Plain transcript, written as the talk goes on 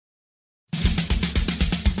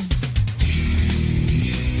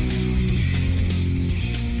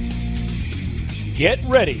Get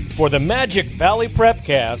ready for the Magic Valley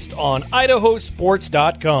Prepcast on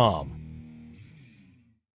idahosports.com.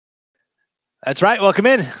 That's right. Welcome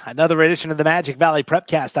in. Another edition of the Magic Valley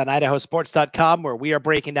Prepcast on idahosports.com, where we are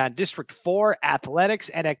breaking down District 4 athletics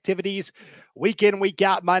and activities week in, week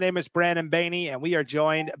out. My name is Brandon Baney, and we are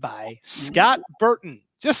joined by Scott Burton.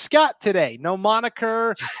 Just Scott today. No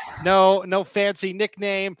moniker, no fancy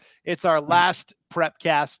nickname. It's our last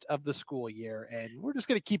Prepcast of the school year, and we're just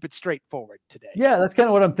going to keep it straightforward today. Yeah, that's kind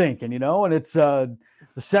of what I'm thinking, and it's the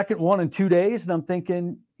second one in 2 days, and I'm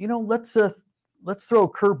thinking, let's throw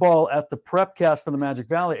a curveball at the Prepcast for the Magic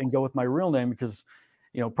Valley and go with my real name because,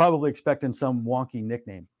 probably expecting some wonky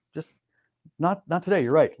nickname. Just not today.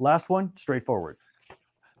 You're right. Last one, straightforward.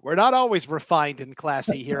 We're not always refined and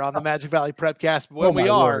classy here on the Magic Valley Prepcast, but when we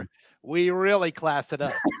are, Lord, we really class it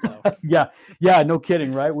up. So. Yeah, no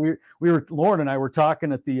kidding, right? We were Lauren and I were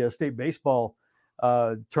talking at the state baseball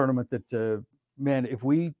tournament that man, if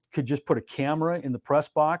we could just put a camera in the press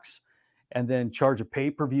box and then charge a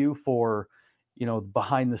pay-per-view for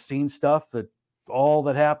behind the scenes stuff, that all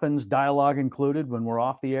that happens, dialogue included, when we're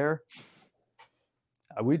off the air,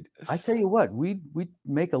 I tell you what, we'd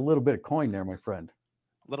make a little bit of coin there, my friend.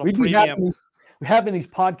 We'd be having these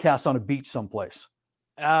podcasts on a beach someplace.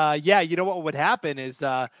 Yeah, you know what would happen is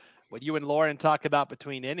what you and Lauren talk about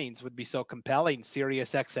between innings would be so compelling.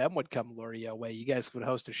 Sirius XM would come lure you away. You guys would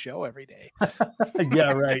host a show every day.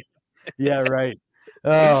 Yeah, right.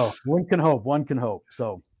 Oh, one can hope.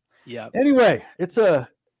 So, yeah. Anyway, it's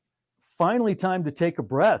finally time to take a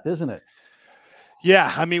breath, isn't it?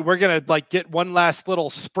 Yeah, I mean, we're gonna get one last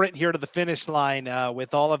little sprint here to the finish line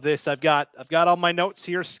with all of this. I've got all my notes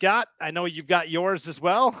here, Scott. I know you've got yours as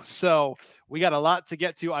well, so we got a lot to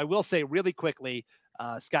get to. I will say really quickly,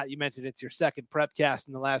 Scott, you mentioned it's your second Prepcast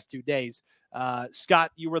in the last 2 days.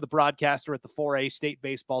 Scott, you were the broadcaster at the 4A state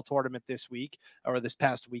baseball tournament this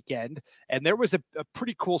past weekend, and there was a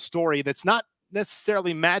pretty cool story that's not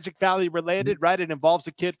necessarily Magic Valley related, right? It involves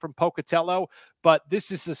a kid from Pocatello, but this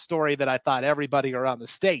is a story that I thought everybody around the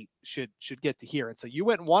state should get to hear. And so you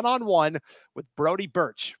went one-on-one with Brody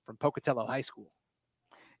Birch from Pocatello High School.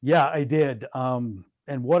 Yeah, I did. And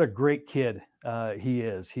what a great kid he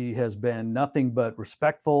is. He has been nothing but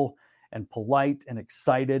respectful and polite and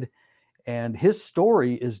excited. And his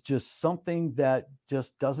story is just something that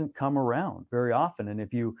just doesn't come around very often. And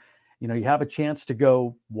if you have a chance to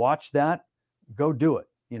go watch that, go do it.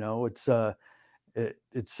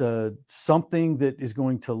 It's something that is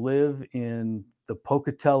going to live in the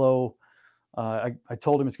Pocatello. I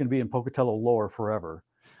told him it's going to be in Pocatello lore forever,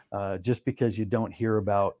 just because you don't hear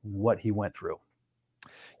about what he went through.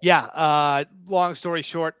 Yeah. Long story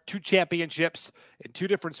short, 2 championships in 2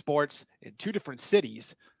 different sports in 2 different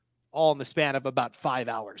cities, all in the span of about 5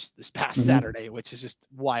 hours this past Saturday, which is just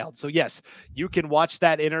wild. So yes, you can watch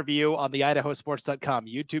that interview on the idahosports.com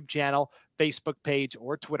YouTube channel, Facebook page,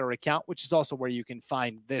 or Twitter account, which is also where you can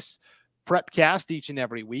find this Prepcast each and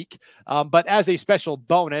every week. But as a special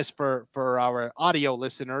bonus for our audio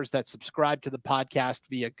listeners that subscribe to the podcast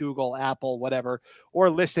via Google, Apple, whatever, or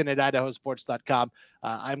listen at idahosports.com,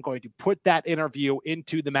 I'm going to put that interview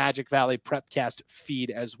into the Magic Valley Prepcast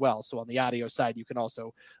feed as well. So on the audio side, you can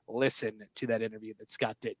also listen to that interview that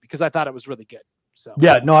Scott did, because I thought it was really good. So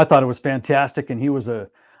yeah, no, I thought it was fantastic. And he was a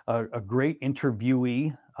great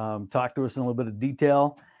interviewee, talked to us in a little bit of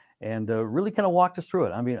detail, and really kind of walked us through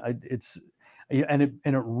it. I mean, it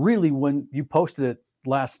really, when you posted it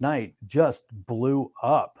last night, just blew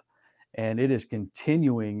up, and it is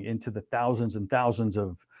continuing into the thousands and thousands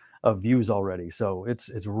of views already. So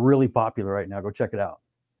it's really popular right now. Go check it out.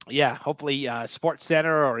 Yeah, hopefully Sports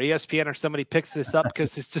Center or ESPN or somebody picks this up,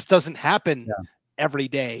 because this just doesn't happen every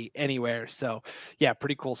day anywhere. So yeah,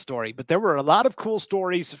 pretty cool story. But there were a lot of cool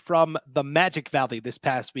stories from the Magic Valley this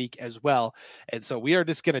past week as well. And so we are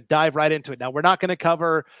just going to dive right into it. Now, we're not going to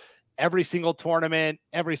cover every single tournament,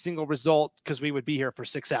 every single result, because we would be here for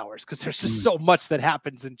 6 hours, because there's just so much that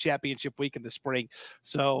happens in championship week in the spring.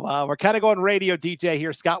 So we're kind of going radio DJ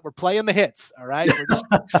here, Scott. We're playing the hits. All right. We're just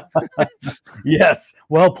Yes.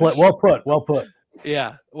 Well put.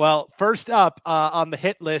 Yeah. Well, first up on the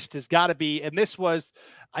hit list has got to be, and this was,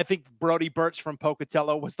 I think Brody Birch from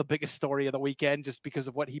Pocatello was the biggest story of the weekend just because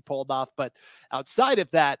of what he pulled off. But outside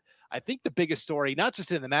of that, I think the biggest story, not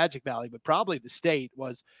just in the Magic Valley, but probably the state,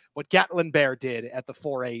 was what Gatlin Bear did at the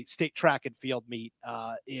 4A state track and field meet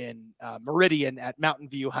in Meridian at Mountain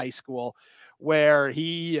View High School, where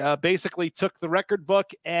he basically took the record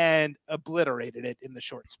book and obliterated it in the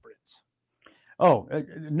short sprints. Oh,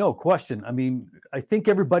 no question. I mean, I think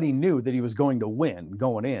everybody knew that he was going to win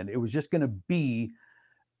going in. It was just going to be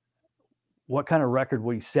what kind of record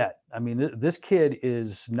will he set? I mean, this kid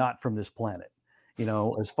is not from this planet,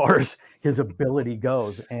 as far as his ability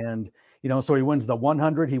goes. And, so he wins the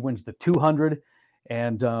 100, he wins the 200.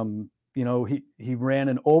 And, he ran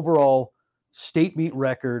an overall state meet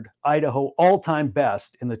record, Idaho all-time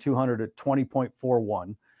best in the 200 at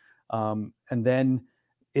 20.41. And then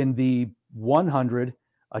in the 100,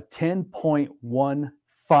 a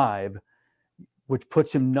 10.15, which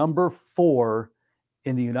puts him number 4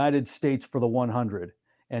 in the United States for the 100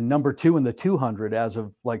 and number 2 in the 200 as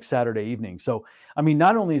of like Saturday evening. So, I mean,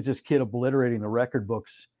 not only is this kid obliterating the record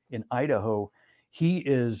books in Idaho, he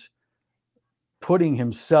is putting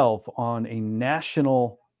himself on a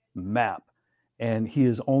national map, and he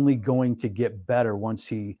is only going to get better once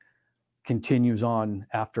he continues on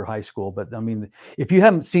after high school. But I mean, if you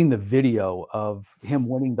haven't seen the video of him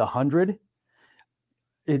winning the 100,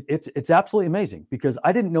 it's absolutely amazing, because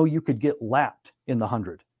I didn't know you could get lapped in the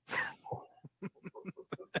 100.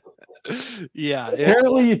 Yeah,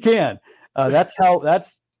 apparently you can.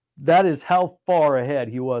 That is how far ahead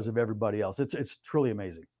he was of everybody else. It's truly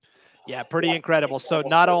amazing. Yeah, pretty incredible. So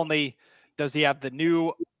not only does he have the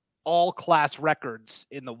new all-class records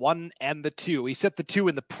in the 1 and the 2, he set the 2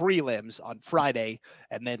 in the prelims on Friday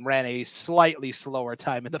and then ran a slightly slower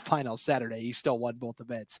time in the final Saturday. He still won both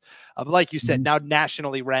events. But like you said, now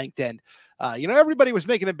nationally ranked. And, everybody was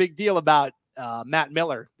making a big deal about Matt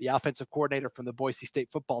Miller, the offensive coordinator from the Boise State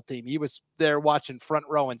football team. He was there watching front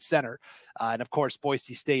row and center. And of course,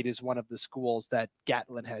 Boise State is one of the schools that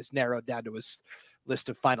Gatlin has narrowed down to his list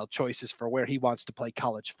of final choices for where he wants to play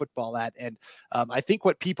college football at. And I think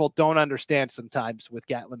what people don't understand sometimes with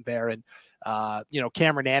Gatlin Bair, and,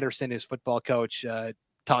 Cameron Anderson, his football coach,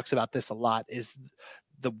 talks about this a lot, is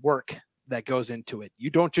the work that goes into it. You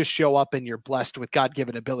don't just show up and you're blessed with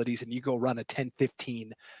God-given abilities and you go run a 10,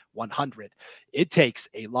 15, 100. It takes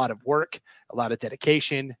a lot of work, a lot of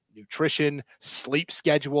dedication, nutrition, sleep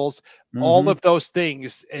schedules, all of those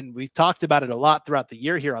things. And we've talked about it a lot throughout the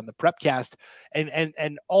year here on the Prepcast.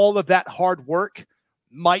 And all of that hard work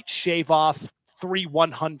might shave off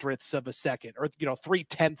 3/100ths of a second, or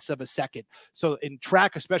 3/10ths of a second. So in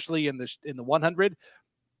track, especially in the 100,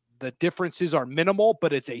 the differences are minimal,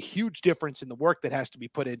 but it's a huge difference in the work that has to be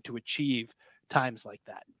put in to achieve times like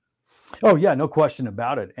that. Oh yeah, no question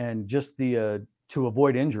about it. And just to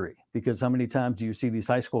avoid injury, because how many times do you see these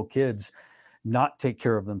high school kids not take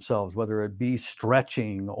care of themselves, whether it be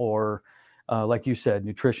stretching or like you said,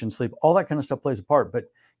 nutrition, sleep, all that kind of stuff plays a part.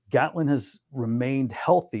 But Gatlin has remained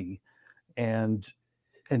healthy, and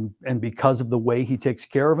because of the way he takes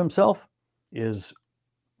care of himself is,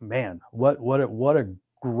 man, what a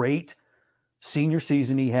great senior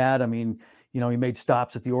season he had. I mean, he made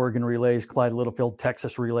stops at the Oregon Relays, Clyde Littlefield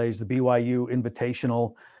Texas Relays, the BYU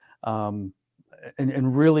Invitational,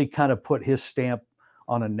 and really kind of put his stamp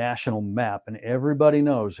on a national map, and everybody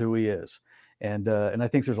knows who he is. And I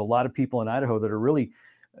think there's a lot of people in Idaho that are really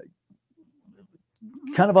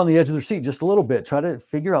kind of on the edge of their seat just a little bit, try to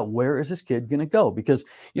figure out, where is this kid going to go? Because,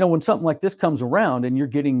 when something like this comes around and you're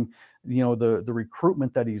getting, the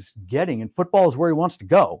recruitment that he's getting, and football is where he wants to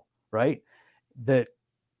go, right? That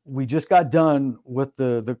we just got done with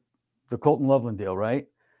the Colton Loveland deal, right?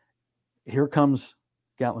 Here comes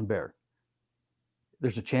Gatlin Bair.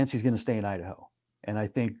 There's a chance he's going to stay in Idaho. And I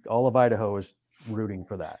think all of Idaho is rooting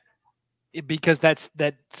for that. Because that's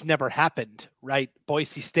never happened, right?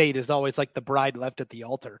 Boise State is always like the bride left at the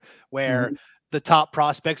altar, where the top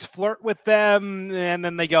prospects flirt with them and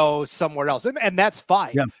then they go somewhere else. And that's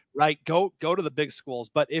fine, right? Go to the big schools.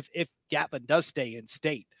 But if Gatlin does stay in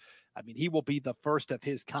state, I mean, he will be the first of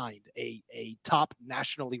his kind, a top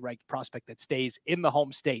nationally ranked prospect that stays in the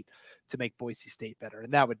home state to make Boise State better.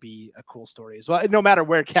 And that would be a cool story as well. No matter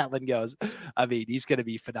where Gatlin goes, I mean, he's going to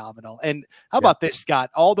be phenomenal. And how about this,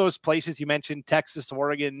 Scott? All those places you mentioned, Texas,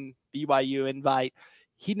 Oregon, BYU, Invite,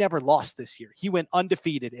 he never lost this year. He went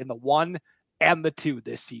undefeated in the 1 and the 2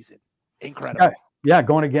 this season. Incredible. Yeah,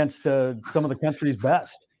 going against some of the country's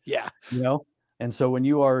best. Yeah. And so when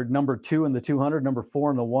you are number 2 in the 200, number 4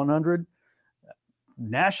 in the 100,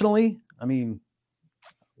 nationally, I mean,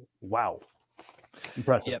 wow.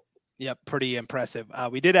 Impressive. Yep, pretty impressive.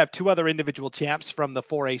 We did have 2 other individual champs from the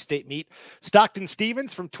 4A state meet. Stockton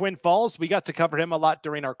Stevens from Twin Falls. We got to cover him a lot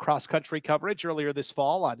during our cross-country coverage earlier this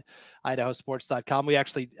fall on idahosports.com. We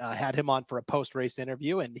actually had him on for a post-race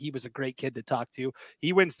interview, and he was a great kid to talk to.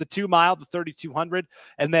 He wins the 2 mile, the 3,200.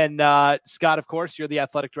 And then, Scott, of course, you're the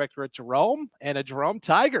athletic director at Jerome, and a Jerome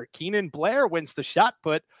Tiger. Keenan Blair wins the shot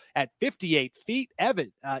put at 58 feet.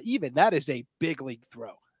 Even that is a big league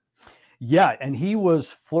throw. Yeah, and he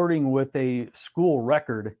was flirting with a school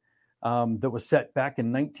record that was set back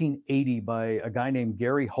in 1980 by a guy named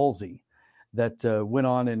Gary Halsey that went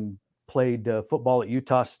on and played football at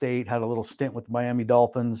Utah State, had a little stint with Miami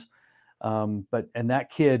Dolphins. And that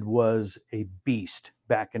kid was a beast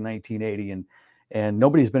back in 1980, and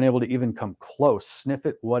nobody's been able to even come close, sniff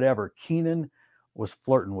it, whatever. Keenan was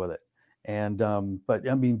flirting with it. And but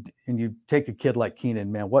I mean, and you take a kid like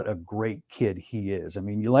Keenan, man, what a great kid he is. I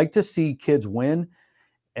mean, you like to see kids win,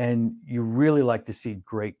 and you really like to see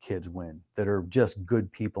great kids win that are just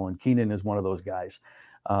good people. And Keenan is one of those guys.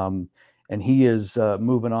 And he is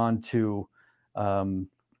moving on to,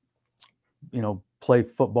 play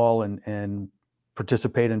football and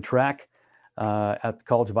participate in track at the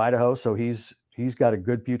College of Idaho. So he's got a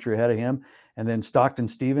good future ahead of him. And then Stockton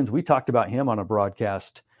Stevens, we talked about him on a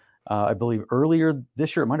broadcast, I believe earlier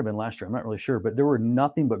this year. It might have been last year. I'm not really sure, but there were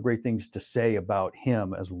nothing but great things to say about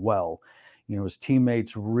him as well. His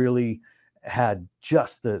teammates really had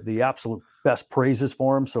just the absolute best praises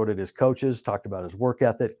for him. So did his coaches, talked about his work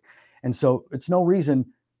ethic. And so it's no reason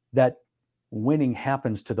that winning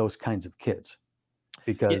happens to those kinds of kids,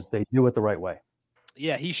 because they do it the right way.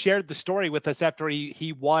 Yeah, he shared the story with us after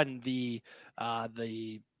he won the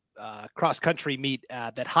cross country meet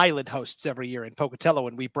that Highland hosts every year in Pocatello,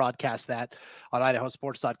 and we broadcast that on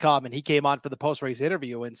idahosports.com. And he came on for the post race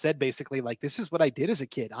interview and said basically, like, this is what I did as a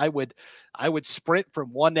kid. I would sprint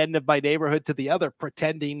from one end of my neighborhood to the other,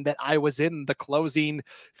 pretending that I was in the closing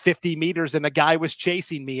 50 meters and a guy was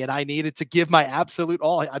chasing me and I needed to give my absolute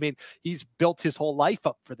all. I mean, he's built his whole life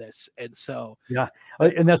up for this. And so, yeah.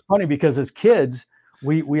 And that's funny because as kids,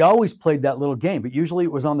 we always played that little game, but usually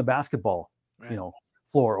it was on the basketball, right,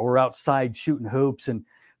 floor, or outside shooting hoops, and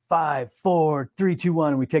 5, 4, 3, 2, 1.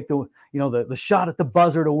 And we take the shot at the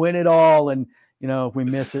buzzer to win it all. And, if we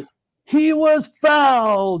miss it, he was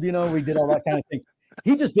fouled, we did all that kind of thing.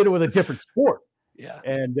 He just did it with a different sport. Yeah.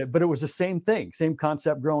 But it was the same thing, same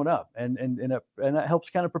concept growing up. And that helps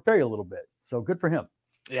kind of prepare you a little bit. So good for him.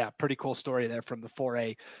 Yeah, pretty cool story there from the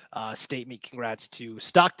 4A state meet. Congrats to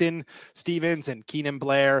Stockton Stevens and Keenan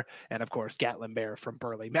Blair, and of course Gatlin Bear from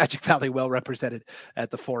Burley. Magic Valley well represented at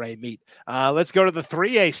the 4A meet. Let's go to the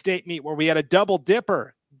 3A state meet where we had a double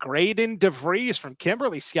dipper. Graydon DeVries from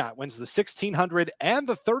Kimberly, Scott, wins the 1600 and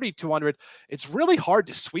the 3200. It's really hard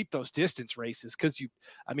to sweep those distance races because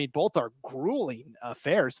both are grueling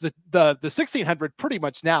affairs. The 1600 pretty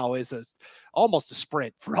much now is almost a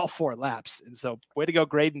sprint for all 4 laps. And so way to go,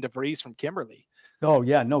 Graydon DeVries from Kimberly. Oh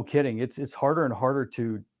yeah, no kidding. It's harder and harder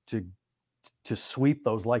to sweep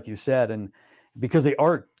those, like you said, and because they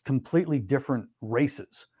are completely different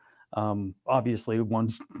races. Obviously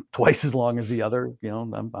one's twice as long as the other.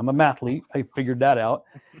 I'm a mathlete. I figured that out,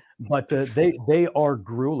 but they are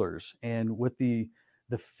gruelers, and with the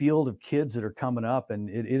field of kids that are coming up, and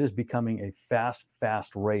it is becoming a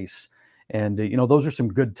fast race. And those are some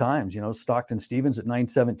good times. Stockton Stevens at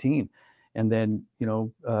 9:17, and then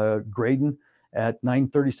Graydon at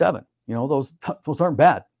 9:37. Those aren't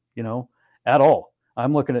bad. At all.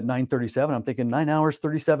 I'm looking at 9:37. I'm thinking 9 hours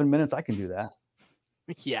 37 minutes. I can do that.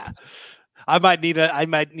 Yeah, I might need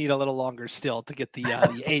a little longer still to get the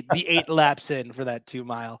 8 laps in for that 2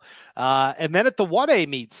 mile. And then at the 1A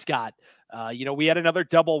meet, Scott, we had another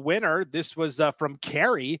double winner. This was from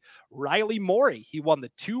Cary, Riley Morey. He won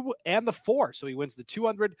the 2 and the 4. So he wins the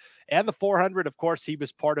 200 and the 400. Of course, he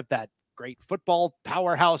was part of that great football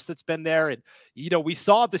powerhouse that's been there. And, we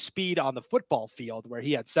saw the speed on the football field where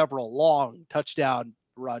he had several long touchdown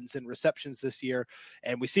runs and receptions this year,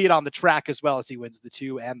 and we see it on the track as well as he wins the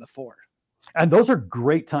 2 and the 4. And those are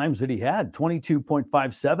great times that he had,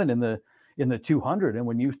 22.57 in the 200. And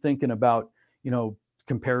when you're thinking about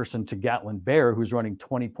comparison to Gatlin Bear, who's running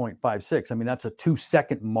 20.56, I mean, that's a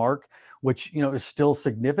 2-second mark, which is still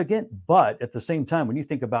significant. But at the same time, when you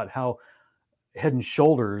think about how head and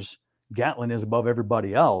shoulders Gatlin is above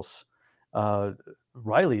everybody else,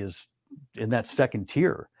 Riley is in that second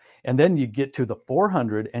tier. And then you get to the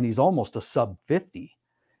 400 and he's almost a sub 50.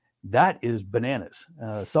 That is bananas.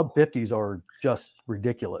 Sub 50s are just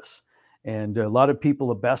ridiculous. And a lot of people,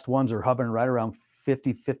 the best ones are hovering right around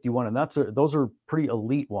 50, 51. And those are pretty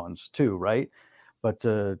elite ones too, right? But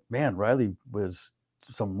man, Riley was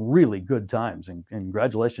some really good times, and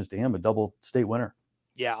congratulations to him, a double state winner.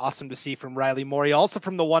 Yeah, awesome to see from Riley Morey. Also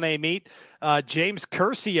from the 1A meet, James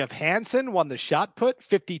Kersey of Hanson won the shot put,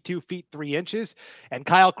 52 feet 3 inches. And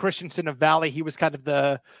Kyle Christensen of Valley, he was kind of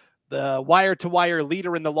the wire-to-wire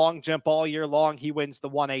leader in the long jump all year long. He wins the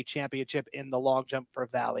 1A championship in the long jump for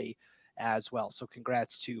Valley as well. So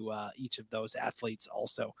congrats to each of those athletes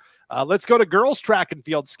also. Let's go to girls track and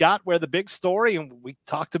field, Scott, where the big story, and we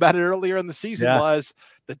talked about it earlier in the season, was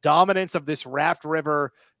the dominance of this Raft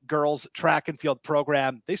River girls track and field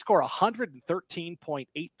program. They score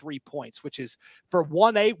 113.83 points, which is for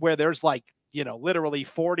 1A where there's like, literally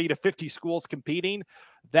 40 to 50 schools competing.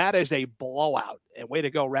 That is a blowout. And way to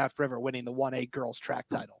go, Raft River winning the 1A girls track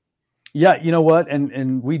title. Yeah, you know what?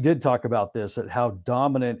 And we did talk about this, at how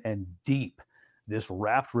dominant and deep this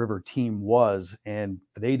Raft River team was, and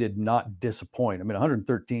they did not disappoint. I mean,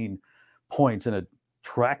 113 points in a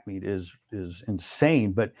track meet is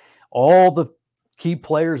insane, but all the key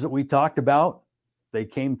players that we talked about, they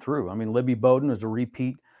came through. I mean, Libby Bowden is a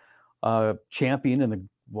repeat champion in the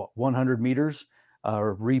 100 meters,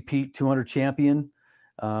 repeat 200 champion,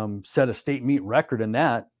 set a state meet record in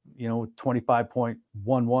that,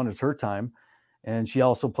 25.11 is her time. And she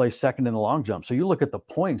also placed second in the long jump. So you look at the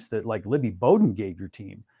points that like Libby Bowden gave your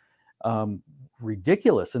team,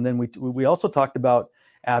 ridiculous. And then we also talked about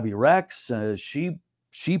Abby Rex.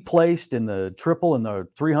 She placed in the triple and the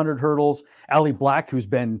 300 hurdles. Allie Black, who's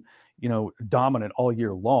been, dominant all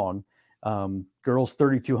year long, girls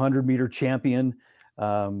 3,200 meter champion,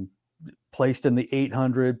 placed in the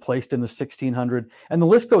 800, placed in the 1600, and the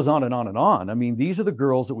list goes on and on and on. I mean, these are the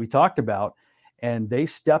girls that we talked about, and they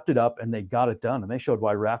stepped it up and they got it done. And they showed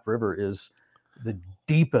why Raft River is the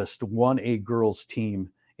deepest 1A girls team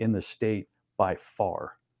in the state by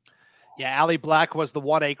far. Yeah, Allie Black was the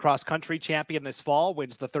 1A cross country champion this fall,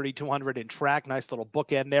 wins the 3,200 in track. Nice little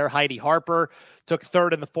bookend there. Heidi Harper took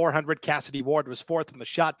third in the 400. Cassidy Ward was fourth in the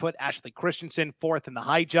shot put. Ashley Christensen fourth in the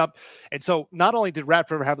high jump. And so not only did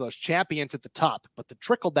Raft River have those champions at the top, but the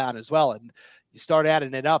trickle down as well. And you start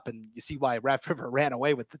adding it up and you see why Raft River ran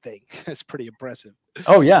away with the thing. It's pretty impressive.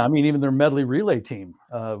 Oh yeah. I mean, even their medley relay team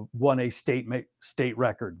won a state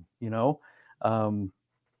record,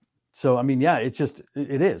 So, I mean, yeah,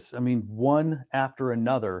 it is. I mean, one after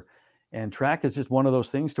another. And track is just one of those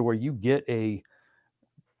things to where you get a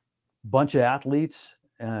bunch of athletes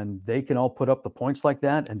and they can all put up the points like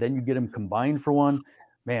that. And then you get them combined for one.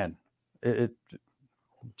 Man, it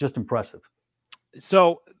just impressive.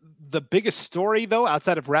 So the biggest story, though,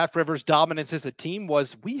 outside of Raft River's dominance as a team,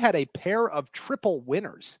 was we had a pair of triple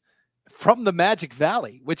winners from the Magic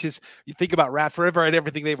Valley, which is, you think about Raft River and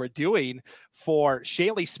everything they were doing, for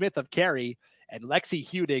Shaylee Smith of Cary and Lexi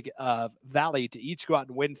Hudig of Valley to each go out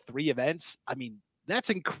and win 3 events. I mean, that's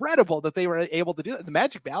incredible that they were able to do that. The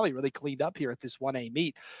Magic Valley really cleaned up here at this 1A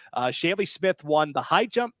meet. Shaylee Smith won the high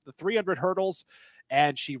jump, the 300 hurdles,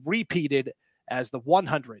 and she repeated as the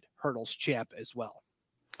 100 hurdles champ as well.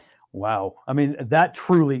 Wow. I mean, that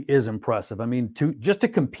truly is impressive. I mean, just to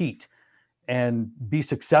compete and be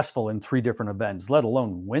successful in 3 different events, let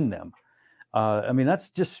alone win them. I mean, that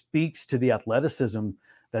just speaks to the athleticism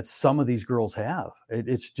that some of these girls have.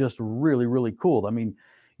 It's just really, really cool. I mean,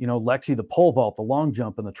 Lexi, the pole vault, the long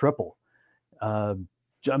jump, and the triple. I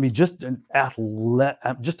mean, just an athletic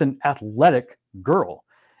girl.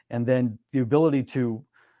 And then the ability to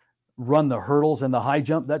run the hurdles and the high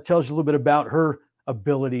jump, that tells you a little bit about her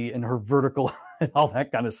ability and her vertical and all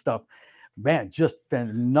that kind of stuff. Man, just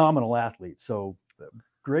phenomenal athletes. So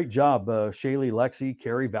great job, Shaylee, Lexi,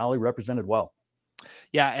 Cary, Valley represented well.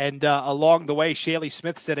 Yeah, and along the way, Shaylee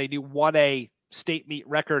Smith set a new 1A state meet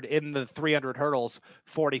record in the 300 hurdles,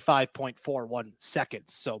 45.41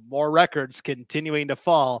 seconds. So more records continuing to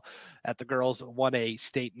fall at the girls' 1A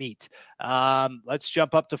state meet. Let's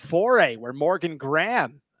jump up to 4A, where Morgan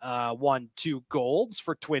Graham won 2 golds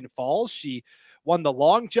for Twin Falls. She won the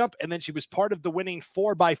long jump, and then she was part of the winning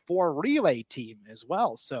 4x4 relay team as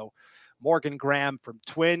well. So Morgan Graham from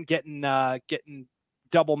Twin getting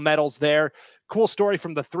double medals there. Cool story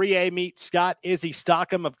from the 3A meet. Scott Izzy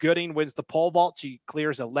Stockham of Gooding wins the pole vault. She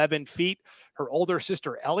clears 11 feet. Her older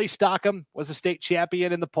sister Ellie Stockham was a state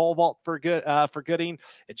champion in the pole vault for Gooding,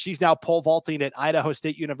 and she's now pole vaulting at Idaho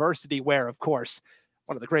State University, where, of course,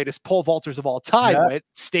 one of the greatest pole vaulters of all time, with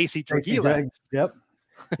Stacy Trujillo.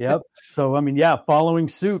 Yep. So, I mean, yeah, following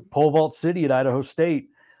suit, pole vault city at Idaho State.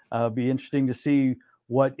 Be interesting to see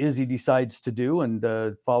what Izzy decides to do and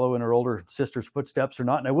follow in her older sister's footsteps or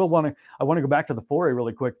not. And I want to go back to the 4A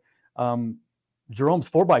really quick. Jerome's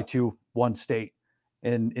 4x2 won state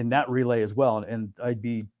in that relay as well. And I'd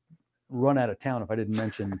be run out of town if I didn't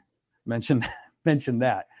mention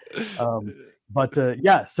that.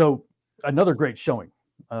 Yeah, so another great showing.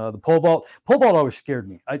 The pole vault always scared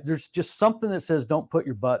me. There's just something that says, don't put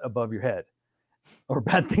your butt above your head or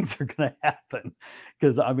bad things are going to happen.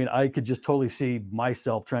 Because I mean, I could just totally see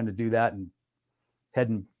myself trying to do that and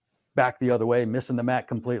heading back the other way, missing the mat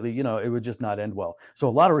completely. It would just not end well. So a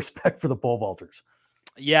lot of respect for the pole vaulters.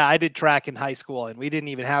 Yeah, I did track in high school, and we didn't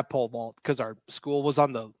even have pole vault because our school was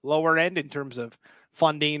on the lower end in terms of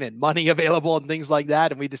funding and money available and things like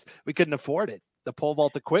that. And we couldn't afford it. The pole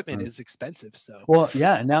vault equipment is expensive. So, well,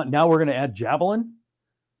 yeah. And now we're going to add javelin.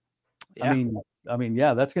 Yeah. I mean,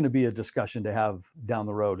 yeah, that's going to be a discussion to have down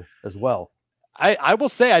the road as well. I will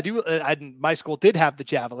say my school did have the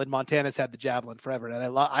javelin. Montana's had the javelin forever,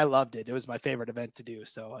 and I loved it. It was my favorite event to do.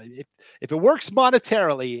 So if it works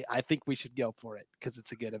monetarily, I think we should go for it because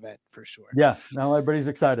it's a good event for sure. Yeah, now everybody's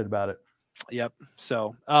excited about it. Yep.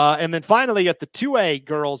 So, and then finally at the 2A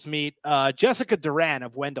girls meet, Jessica Duran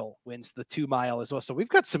of Wendell wins the 2 mile as well. So we've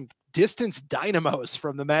got some distance dynamos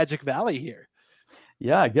from the Magic Valley here.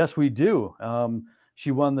 Yeah, I guess we do. She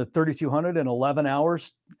won the 3,200 in 11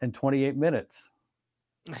 hours and 28 minutes.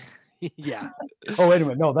 Yeah. Oh, wait a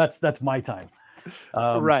minute. No, that's my time.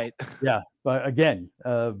 Right. Yeah. But again,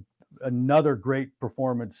 another great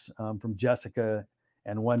performance from Jessica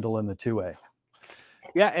and Wendell in the 2A.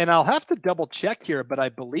 Yeah. And I'll have to double check here, but I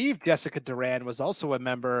believe Jessica Duran was also a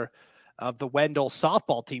member of the Wendell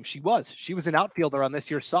softball team. She was an outfielder on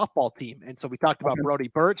this year's softball team. And so we talked about Brody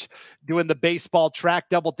Birch doing the baseball track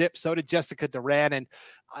double dip. So did Jessica Duran. And,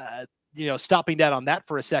 stopping down on that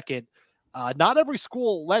for a second, not every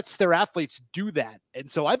school lets their athletes do that. And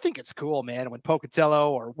so I think it's cool, man, when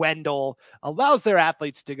Pocatello or Wendell allows their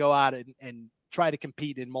athletes to go out and try to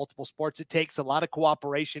compete in multiple sports. It takes a lot of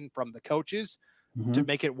cooperation from the coaches to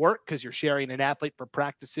make it work because you're sharing an athlete for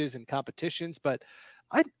practices and competitions. But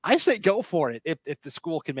I say go for it if the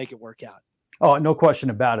school can make it work out. Oh, no question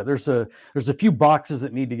about it. There's a few boxes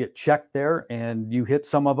that need to get checked there, and you hit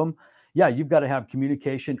some of them. Yeah, you've got to have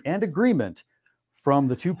communication and agreement from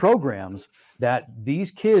the two programs that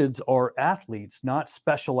these kids are athletes, not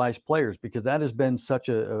specialized players, because that has been such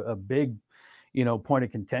a big, point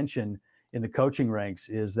of contention in the coaching ranks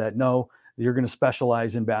is that, no, you're going to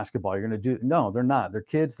specialize in basketball. You're going to no, they're not. They're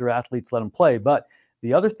kids, they're athletes, let them play. But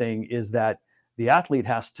the other thing is that the athlete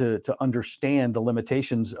has to understand the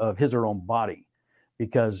limitations of his or her own body,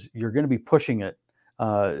 because you're going to be pushing it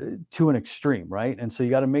to an extreme, right? And so you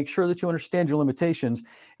got to make sure that you understand your limitations.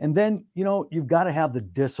 And then, you've got to have the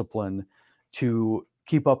discipline to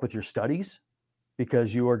keep up with your studies,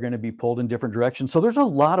 because you are going to be pulled in different directions. So there's a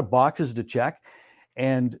lot of boxes to check.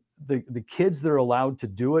 And the kids that are allowed to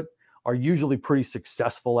do it are usually pretty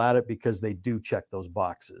successful at it because they do check those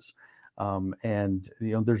boxes. And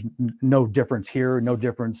there's no difference here, no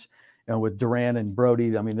difference with Duran and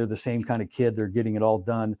Brody. I mean, they're the same kind of kid. They're getting it all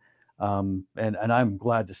done. And I'm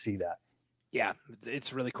glad to see that. Yeah,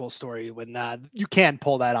 it's a really cool story when you can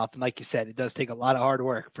pull that off. And like you said, it does take a lot of hard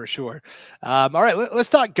work for sure. All right, let's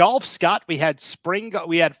talk golf, Scott. We had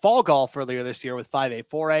fall golf earlier this year with 5A,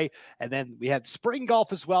 4A, and then we had spring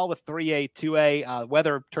golf as well with 3A, 2A.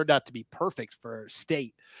 Weather turned out to be perfect for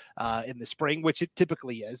state in the spring, which it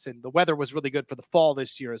typically is. And the weather was really good for the fall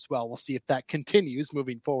this year as well. We'll see if that continues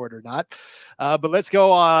moving forward or not. But let's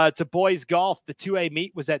go to boys golf. The 2A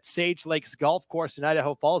meet was at Sage Lakes Golf Course in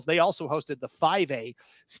Idaho Falls. They also hosted the 5A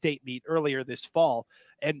state meet earlier this fall.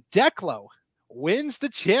 And Declo wins the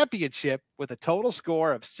championship with a total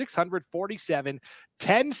score of 647,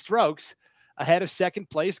 10 strokes ahead of second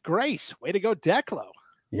place Grace. Way to go, Declo.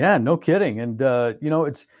 Yeah, no kidding. And,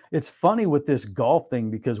 it's funny with this golf thing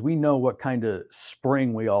because we know what kind of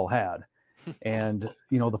spring we all had. And,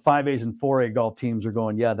 the 5As and 4A golf teams are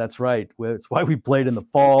going, yeah, that's right. It's why we played in the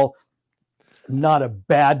fall. Not a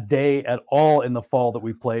bad day at all in the fall that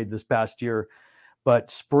we played this past year,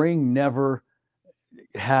 but spring never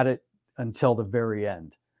had it until the very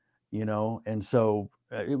end, and so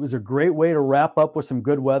it was a great way to wrap up with some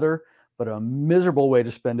good weather, but a miserable way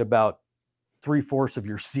to spend about 3/4 of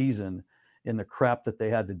your season in the crap that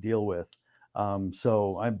they had to deal with.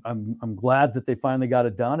 So I'm glad that they finally got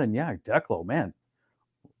it done. And yeah, Declo, man,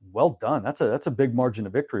 well done. That's a big margin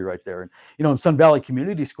of victory right there. And, Sun Valley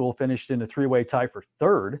Community School finished in a 3-way tie for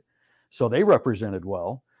third. So they represented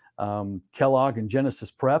well. Kellogg and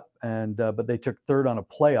Genesis Prep, but they took third on a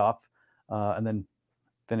playoff and then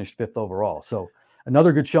finished fifth overall. So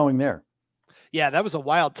another good showing there. Yeah, that was a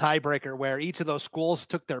wild tiebreaker where each of those schools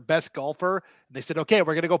took their best golfer. And they said, okay,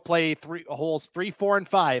 we're going to go play holes 3, 4, and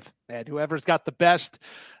 5. And whoever's got the best.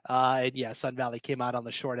 And yeah, Sun Valley came out on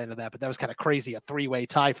the short end of that. But that was kind of crazy, a 3-way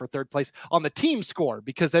tie for third place on the team score,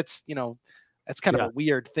 because that's kind of a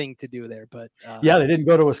weird thing to do there. But yeah, they didn't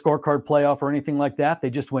go to a scorecard playoff or anything like that. They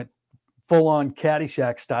just went full on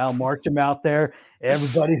Caddyshack style, march them out there.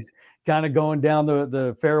 Everybody's kind of going down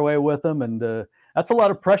the fairway with them. And that's a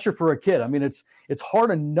lot of pressure for a kid. I mean, it's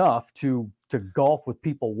hard enough to golf with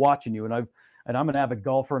people watching you. And I'm an avid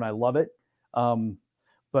golfer and I love it.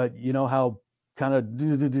 But you know how kind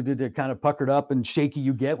of puckered up and shaky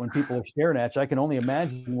you get when people are staring at you. I can only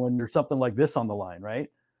imagine when there's something like this on the line, right?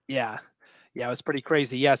 Yeah. Yeah, it was pretty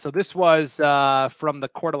crazy. Yeah, so this was from the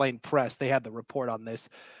Coeur d'Alene Press. They had the report on this.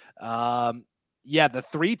 Yeah, the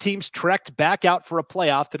three teams trekked back out for a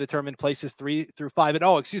playoff to determine places 3 through 5. And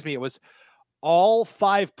it was all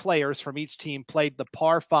 5 players from each team played the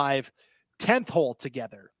par 5 10th hole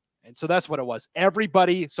together. And so that's what it was.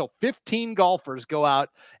 Everybody, so 15 golfers go out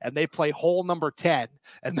and they play hole number 10,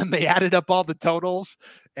 and then they added up all the totals,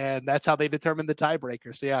 and that's how they determined the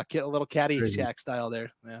tiebreaker. So yeah, a little Caddyshack style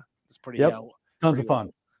there. Yeah, it's pretty. Tons of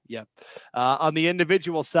fun. Yep. On the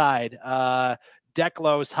individual side,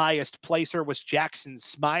 Declo's highest placer was Jackson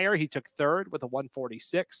Smyer. He took third with a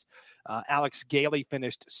 146. Alex Gailey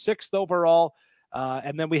finished 6th overall.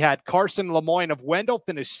 And then we had Carson Lemoyne of Wendell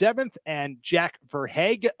finish 7th, and Jack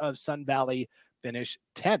Verhaeg of Sun Valley finish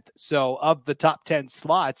 10th. So of the top 10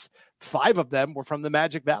 slots, 5 of them were from the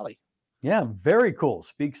Magic Valley. Yeah, very cool.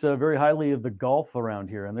 Speaks very highly of the golf around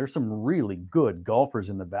here. And there's some really good golfers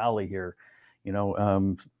in the Valley here. You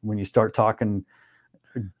know, when you start talking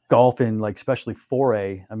golf in, like, especially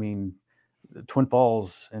 4A, I mean, Twin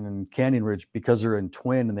Falls and Canyon Ridge, because they're in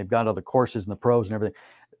Twin and they've got other courses and the pros and everything,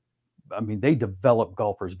 I mean, they develop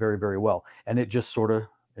golfers very, very well, and it just sort of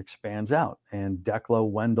expands out. And Declo,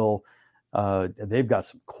 Wendell, they've got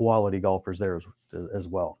some quality golfers there as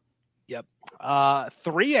well. Yep.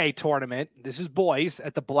 3A tournament. This is boys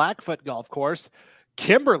at the Blackfoot Golf Course.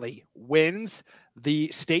 Kimberly wins the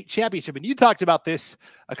state championship. And you talked about this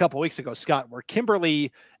a couple of weeks ago, Scott, where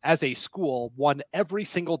Kimberly as a school won every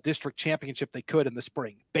single district championship they could in the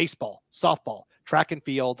spring. Baseball, softball, track and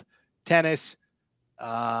field, tennis.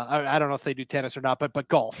 I don't know if they do tennis or not, but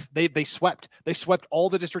golf. They swept all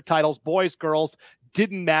the district titles, boys, girls,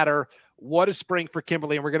 didn't matter. What a spring for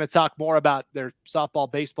Kimberly. And we're going to talk more about their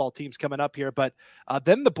softball, baseball teams coming up here. But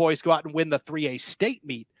then the boys go out and win the 3A state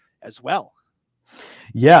meet as well.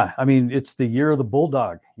 Yeah. I mean, it's the year of the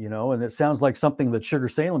Bulldog, you know, and it sounds like something that Sugar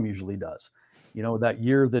Salem usually does. You know, that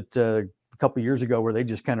year that a couple of years ago where they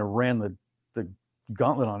just kind of ran the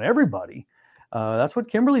gauntlet on everybody. That's what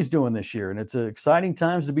Kimberly's doing this year, and it's exciting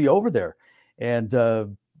times to be over there. And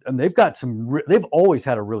they've got they've always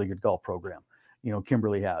had a really good golf program, you know,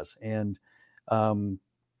 Kimberly has. And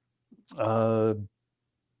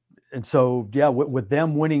so, yeah, with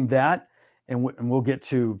them winning that, and we'll get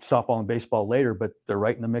to softball and baseball later, but they're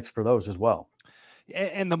right in the mix for those as well.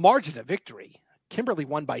 And the margin of victory, Kimberly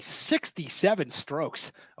won by 67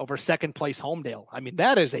 strokes over second place Homedale. I mean,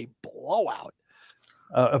 that is a blowout.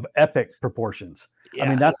 Of epic proportions. Yeah. I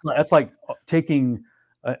mean, that's like taking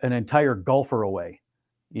an entire golfer away,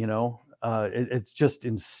 you know. It's just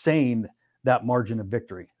insane, that margin of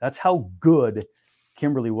victory. That's how good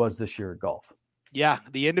Kimberly was this year at golf. Yeah,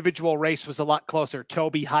 the individual race was a lot closer.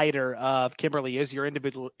 Toby Hyder of Kimberly is your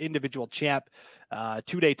individual champ.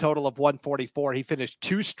 2-day total of 144. He finished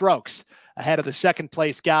 2 strokes ahead of the second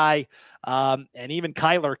place guy. And even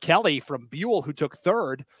Kyler Kelly from Buell, who took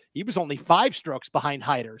third, he was only 5 strokes behind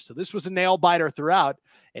Hyder. So this was a nail biter throughout,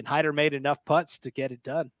 and Hyder made enough putts to get it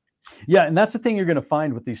done. Yeah, and that's the thing you're going to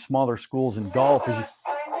find with these smaller schools in golf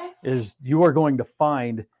is you are going to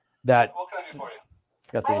find that. What can I do for you?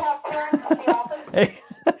 Got the, hey,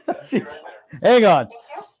 hang on.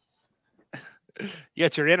 You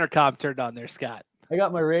got your intercom turned on there, Scott. I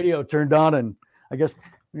got my radio turned on, and I guess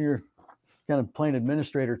when you're kind of playing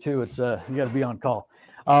administrator too, it's you got to be on call.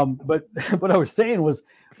 But what I was saying was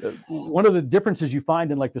one of the differences you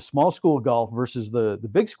find in like the small school golf versus the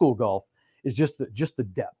big school golf is just the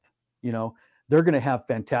depth. You know, they're going to have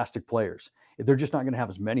fantastic players. They're just not going to have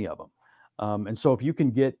as many of them. And so if you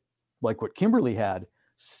can get like what Kimberly had,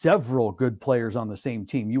 several good players on the same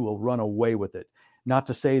team, you will run away with it. Not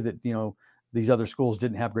to say that, you know, these other schools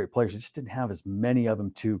didn't have great players. They just didn't have as many of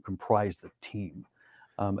them to comprise the team.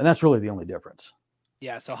 And that's really the only difference.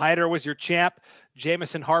 Yeah, so Hyder was your champ.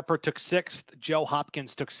 Jamison Harper took 6th. Joe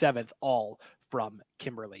Hopkins took 7th, all from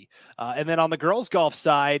Kimberly. And then on the girls' golf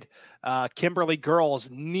side, Kimberly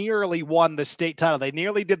girls nearly won the state title. They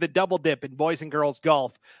nearly did the double dip in boys and girls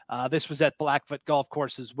golf. This was at Blackfoot Golf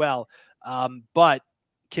Course as well. But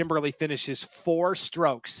Kimberly finishes 4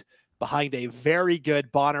 strokes behind a very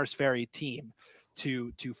good Bonners Ferry team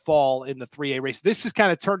to fall in the 3A race. This has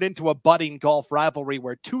kind of turned into a budding golf rivalry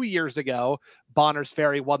where 2 years ago, Bonners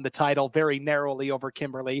Ferry won the title very narrowly over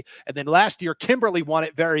Kimberly. And then last year, Kimberly won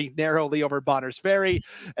it very narrowly over Bonners Ferry.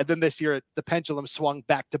 And then this year, the pendulum swung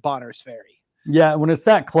back to Bonners Ferry. Yeah, when it's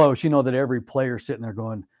that close, you know that every player sitting there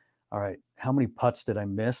going, all right, how many putts did I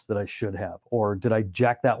miss that I should have? Or did I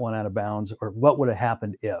jack that one out of bounds? Or what would have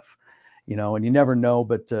happened if? and you never know.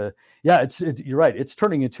 But yeah, you're right. It's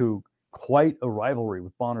turning into quite a rivalry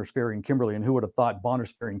with Bonners Ferry and Kimberly. And who would have thought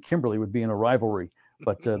Bonners Ferry and Kimberly would be in a rivalry?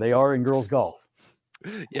 But they are in girls golf.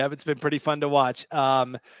 Yeah, it's been pretty fun to watch.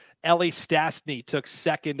 Ellie Stastny took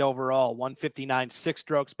second overall, 159, 6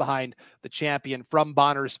 strokes behind the champion from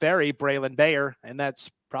Bonners Ferry, Braylon Bayer. And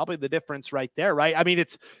that's probably the difference right there, right? I mean,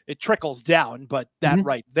 it trickles down, but that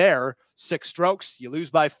right there, 6 strokes, you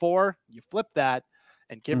lose by 4, you flip that,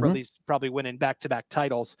 and Kimberly's probably winning back-to-back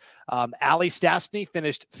titles. Allie Stastny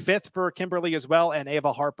finished 5th for Kimberly as well, and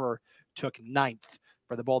Ava Harper took 9th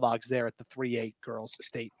for the Bulldogs there at the 3A Girls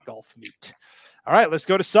State Golf Meet. All right, let's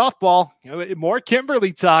go to softball. More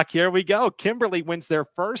Kimberly talk. Here we go. Kimberly wins their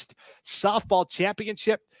first softball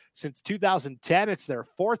championship since 2010. It's their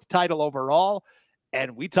 4th title overall.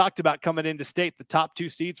 And we talked about coming into state. The top 2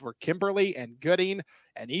 seeds were Kimberly and Gooding,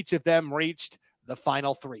 and each of them reached the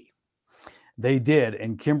final 3. They did.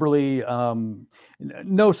 And Kimberly,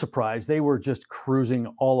 no surprise, they were just cruising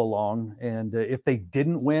all along. And if they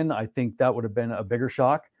didn't win, I think that would have been a bigger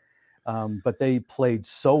shock. But they played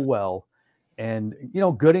so well. And,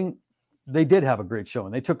 Gooding, they did have a great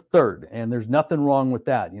showing. They took 3rd, and there's nothing wrong with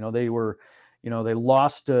that. They were, they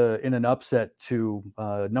lost in an upset to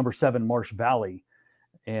number 7 Marsh Valley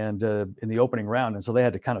and in the opening round. And so they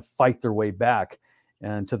had to kind of fight their way back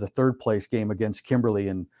and to the 3rd place game against Kimberly.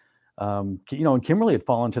 And, and Kimberly had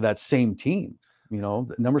fallen to that same team.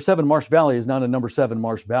 Number 7 Marsh Valley is not a number 7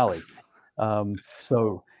 Marsh Valley.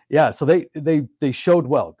 So they showed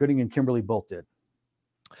well. Gooding and Kimberly both did.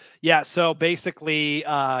 Yeah, so basically,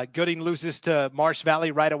 Gooding loses to Marsh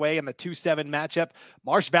Valley right away in the 2-7 matchup.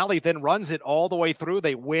 Marsh Valley then runs it all the way through.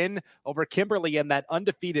 They win over Kimberly in that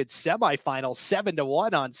undefeated semifinal,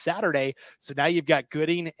 7-1 on Saturday. So now you've got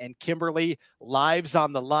Gooding and Kimberly lives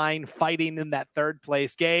on the line, fighting in that 3rd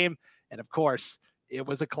place game. And of course, it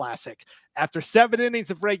was a classic. After 7 innings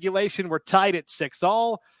of regulation, we're tied at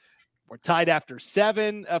 6-all. We're tied after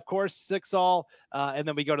 7, of course, 6-all. And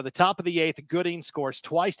then we go to the top of the 8th. Gooding scores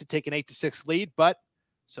twice to take an 8-6 lead, but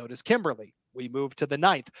so does Kimberly. We move to the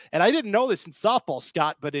 9th. And I didn't know this in softball,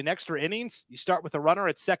 Scott, but in extra innings, you start with a runner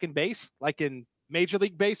at second base, like in Major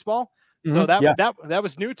League Baseball. So that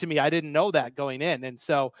was new to me. I didn't know that going in. And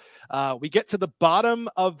so we get to the bottom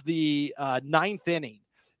of the 9th inning.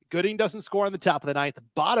 Gooding doesn't score on the top of the 9th.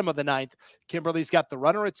 Bottom of the 9th, Kimberly's got the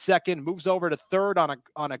runner at second, moves over to 3rd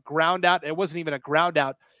on a ground out. It wasn't even a ground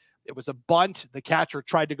out. It was a bunt. The catcher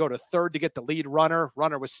tried to go to 3rd to get the lead runner.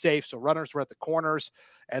 Runner was safe, so runners were at the corners.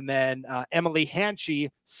 And then Emily Hanchy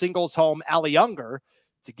singles home Allie Unger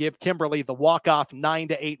to give Kimberly the walk-off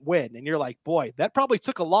 9-8 win. And you're like, boy, that probably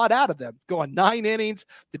took a lot out of them, going 9 innings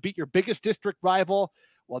to beat your biggest district rival.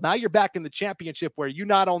 Well, now you're back in the championship where you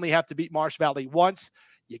not only have to beat Marsh Valley once,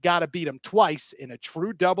 you got to beat them twice in a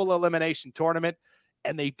true double elimination tournament.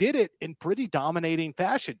 And they did it in pretty dominating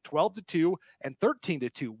fashion, 12-2 and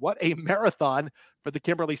 13-2. What a marathon for the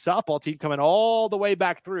Kimberly softball team, coming all the way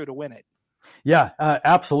back through to win it. Yeah,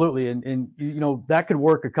 absolutely. And that could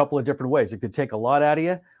work a couple of different ways. It could take a lot out of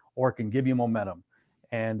you, or it can give you momentum.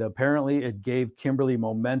 And apparently it gave Kimberly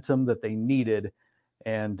momentum that they needed.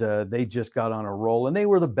 And they just got on a roll, and they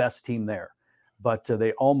were the best team there. But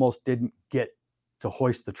they almost didn't get to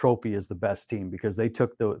hoist the trophy as the best team because they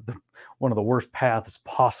took the one of the worst paths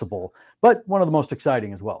possible, but one of the most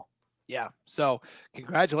exciting as well. Yeah. So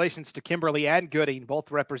congratulations to Kimberly and Gooding,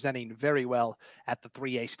 both representing very well at the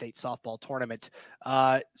 3A state softball tournament.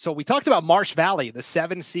 So we talked about Marsh Valley, the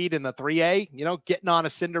 7 seed in the 3A, getting on a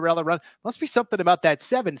Cinderella run. Must be something about that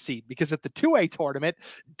 7 seed, because at the 2A tournament,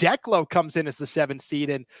 Declo comes in as the 7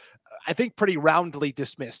 seed, and I think pretty roundly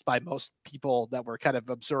dismissed by most people that were kind of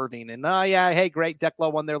observing. And hey, great,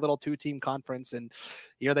 Declo won their little 2-team conference, and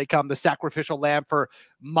here they come, the sacrificial lamb for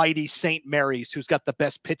mighty St. Mary's, who's got the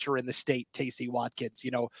best pitcher in the state, Tacey Watkins.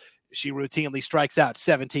 She routinely strikes out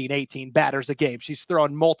 17, 18 batters a game. She's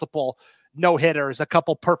thrown multiple no-hitters, a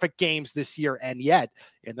couple perfect games this year, and yet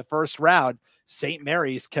in the first round, St.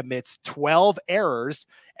 Mary's commits 12 errors,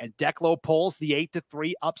 and Declo pulls the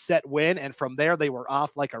 8-3 upset win, and from there they were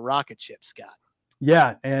off like a rocket ship, Scott.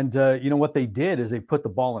 Yeah, and what they did is they put the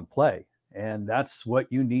ball in play, and that's what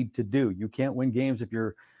you need to do. You can't win games if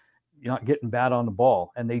you're not getting bad on the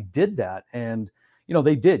ball, and they did that, and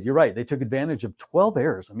they did. You're right. They took advantage of 12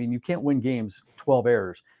 errors. I mean, you can't win games 12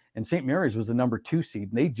 errors. And St. Mary's was the number 2 seed,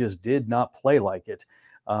 and they just did not play like it.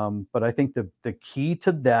 But I think the key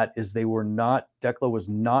to that is Declo was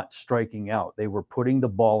not striking out. They were putting the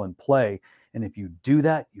ball in play. And if you do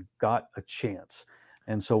that, you've got a chance.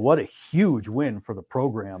 And so what a huge win for the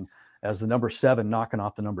program as the number 7 knocking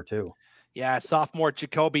off the number 2. Yeah, sophomore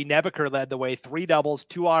Jacoby Nebeker led the way, 3 doubles,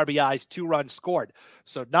 2 RBIs, 2 runs scored.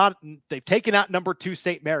 So they've taken out number 2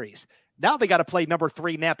 St. Mary's. Now they got to play number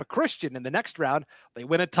 3 Nampa Christian in the next round. They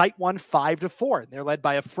win a tight one, 5-4. They're led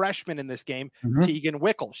by a freshman in this game, Tegan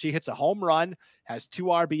Wickel. She hits a home run, has 2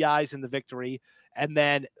 RBIs in the victory, and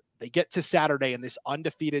then they get to Saturday in this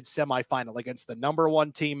undefeated semifinal against the number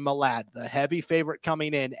 1 team, Malad, the heavy favorite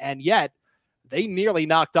coming in, and yet they nearly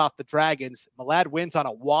knocked off the Dragons. Malad wins on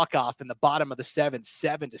a walk-off in the bottom of the 7th,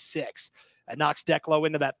 7-6. It knocks Declo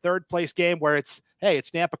into that third place game where it's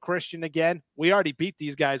Nampa Christian again. We already beat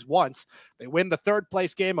these guys once. They win the third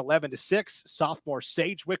place game 11-6. Sophomore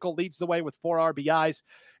Sage Wickel leads the way with 4 RBIs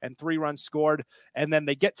and 3 runs scored. And then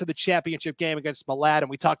they get to the championship game against Malad. And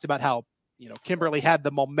we talked about how, Kimberly had the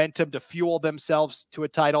momentum to fuel themselves to a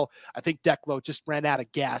title. I think Declo just ran out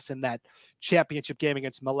of gas in that championship game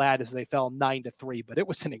against Malad as they fell 9-3, but it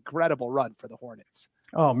was an incredible run for the Hornets.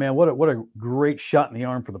 Oh man, what a great shot in the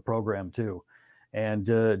arm for the program too. And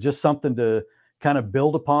just something to kind of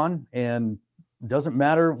build upon, and doesn't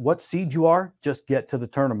matter what seed you are, just get to the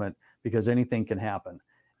tournament because anything can happen.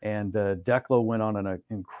 And Declo went on an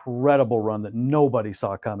incredible run that nobody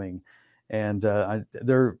saw coming. And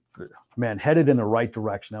they're headed in the right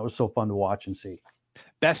direction. That was so fun to watch and see.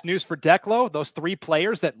 Best news for Declo, those 3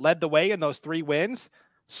 players that led the way in those 3 wins: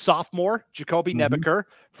 sophomore Jacoby Nebeker,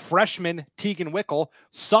 freshman Tegan Wickel,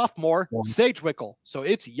 sophomore Sage Wickel. So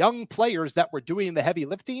it's young players that were doing the heavy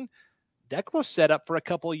lifting. Declo's set up for a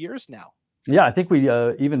couple of years now. Yeah, I think we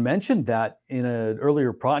even mentioned that in an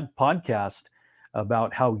earlier podcast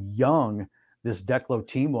about how young this Declo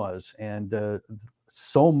team was, and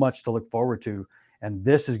so much to look forward to. And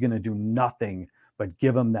this is going to do nothing but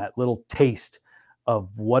give them that little taste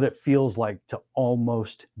of what it feels like to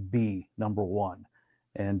almost be number 1,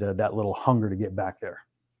 and that little hunger to get back there.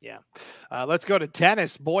 Yeah. Let's go to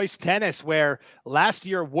tennis, boys tennis, where last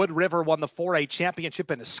year Wood River won the 4A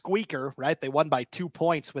championship in a squeaker, right? They won by 2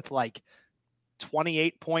 points with like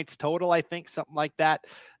 28 points total, I think, something like that.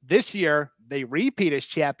 This year, they repeat as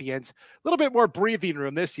champions. A little bit more breathing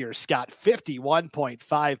room this year, Scott,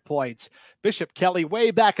 51.5 points. Bishop Kelly way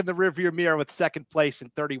back in the rearview mirror with second place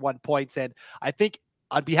and 31 points. And I think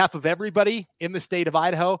on behalf of everybody in the state of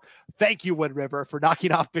Idaho, thank you, Wood River, for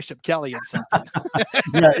knocking off Bishop Kelly in something.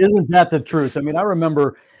 Yeah, isn't that the truth? I mean, I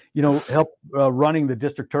remember, running the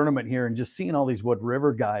district tournament here and just seeing all these Wood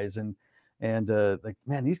River guys and like,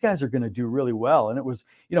 man, these guys are going to do really well. And it was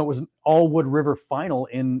an all Wood River final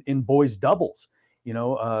in boys doubles,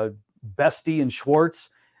 Bestie and Schwartz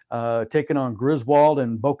taking on Griswold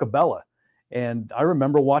and Bocabella. And I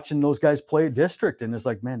remember watching those guys play at district, and it's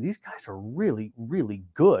like, man, these guys are really, really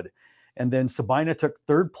good. And then Sabina took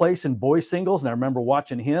third place in boys singles. And I remember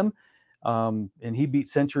watching him, and he beat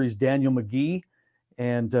Century's Daniel McGee.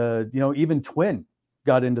 And, even Twin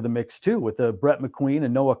got into the mix too, with Brett McQueen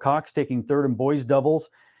and Noah Cox taking third in boys doubles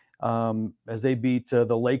as they beat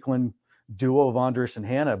the Lakeland duo of Andres and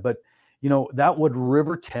Hannah. But, that Wood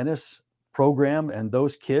River tennis program and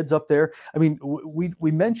those kids up there. I mean,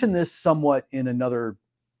 we mentioned this somewhat in another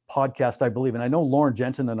podcast, I believe, and I know Lauren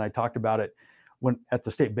Jensen and I talked about it when at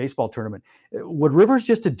the state baseball tournament. Wood River is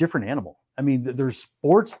just a different animal. I mean, there's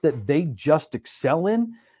sports that they just excel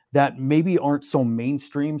in that maybe aren't so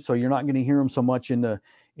mainstream. So you're not going to hear them so much in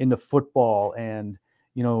the football and,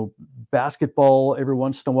 basketball. Every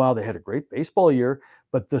once in a while, they had a great baseball year,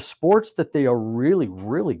 but the sports that they are really,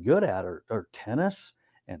 really good at are tennis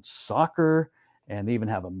and soccer, and they even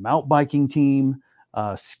have a mountain biking team,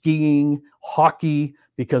 skiing, hockey,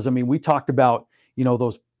 because, we talked about,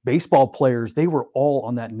 those baseball players, they were all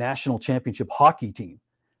on that national championship hockey team,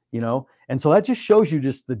 and so that just shows you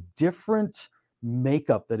just the different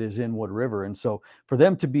makeup that is in Wood River. And so for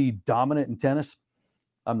them to be dominant in tennis,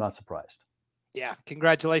 I'm not surprised. Yeah,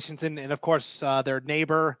 congratulations. And of course, their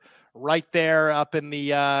neighbor right there up in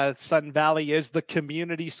the Sun Valley is the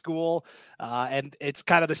community school. And it's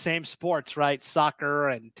kind of the same sports, right? Soccer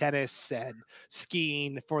and tennis and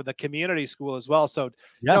skiing for the community school as well. So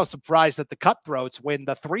no surprise that the Cutthroats win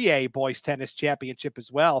the 3A boys tennis championship as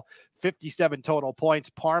well. 57 total points.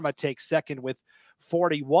 Parma takes second with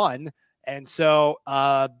 41. And so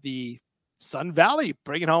the Sun Valley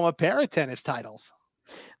bringing home a pair of tennis titles.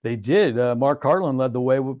 They did. Mark Harlan led the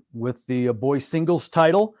way with the boys singles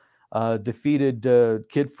title, defeated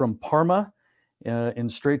kid from Parma in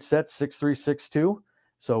straight sets, 6-3, 6-2.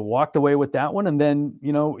 So walked away with that one. And then,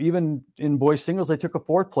 even in boys singles, they took a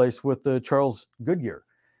fourth place with Charles Goodyear.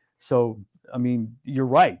 So, you're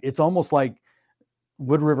right. It's almost like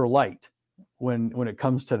Wood River Light when it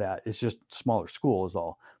comes to that. It's just smaller school is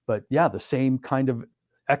all. But yeah, the same kind of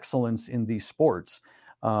excellence in these sports.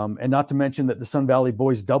 And not to mention that the Sun Valley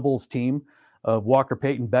boys doubles team of Walker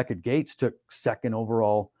Payton, Beckett Gates took second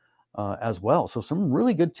overall as well. So some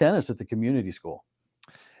really good tennis at the community school.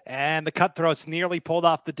 And the Cutthroats nearly pulled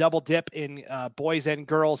off the double dip in boys and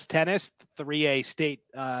girls tennis, 3A state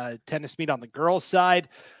tennis meet on the girls' side.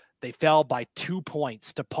 They fell by 2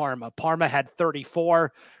 points to Parma. Parma had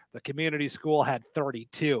 34. The community school had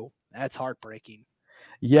 32. That's heartbreaking.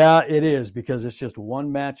 Yeah, it is, because it's just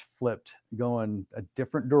one match flipped going a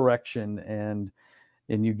different direction, and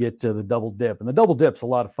you get to the double dip. And the double dip's a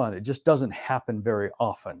lot of fun. It just doesn't happen very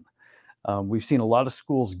often. We've seen a lot of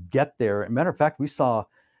schools get there. As a matter of fact, we saw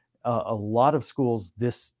a lot of schools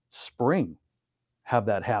this spring have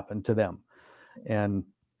that happen to them. And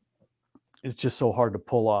it's just so hard to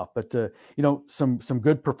pull off. But, some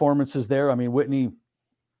good performances there. I mean, Whitney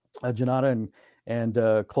Janata and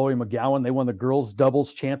Chloe McGowan, they won the girls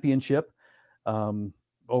doubles championship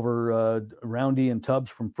over Roundy and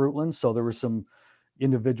Tubbs from Fruitland. So there was some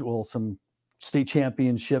state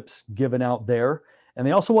championships given out there. And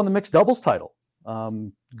they also won the mixed doubles title.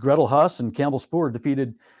 Gretel Huss and Campbell Spoor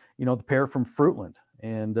defeated, the pair from Fruitland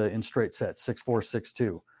and in straight sets, 6-4,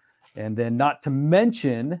 6-2. And then not to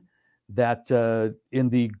mention that in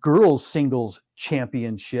the girls singles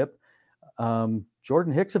championship,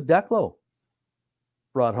 Jordan Hicks of Declo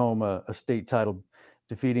brought home a state title,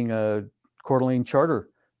 defeating Coeur d'Alene Charter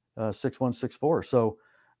 6-1, 6-4. So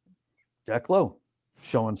Declo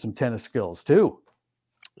showing some tennis skills too.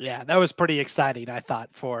 Yeah, that was pretty exciting, I thought,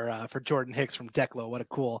 for Jordan Hicks from Declo. What a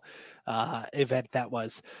cool event that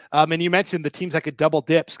was. And you mentioned the teams that could double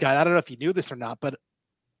dip, Scott. I don't know if you knew this or not, but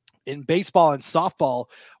in baseball and softball,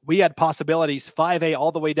 we had possibilities 5A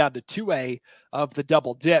all the way down to 2A of the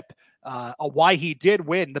double dip. Owyhee did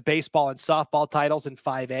win the baseball and softball titles in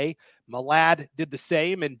 5A. Malad did the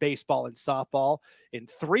same in baseball and softball. In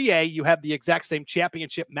 3A, you have the exact same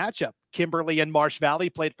championship matchup. Kimberly and Marsh Valley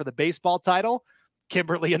played for the baseball title.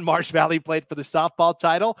 Kimberly and Marsh Valley played for the softball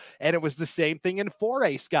title, and it was the same thing in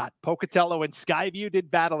 4A, Scott. Pocatello and Skyview did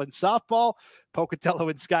battle in softball. Pocatello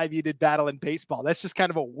and Skyview did battle in baseball. That's just kind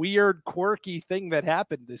of a weird, quirky thing that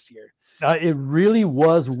happened this year. It really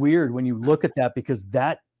was weird when you look at that, because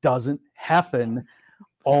that doesn't happen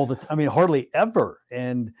all the time. I mean, hardly ever.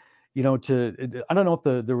 And, I don't know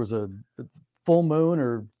if there was a full moon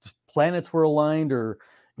or planets were aligned, or,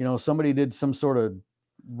 somebody did some sort of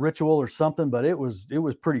ritual or something, but it was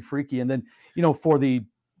pretty freaky. And then, for the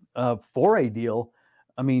 4A deal,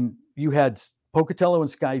 I mean, you had Pocatello and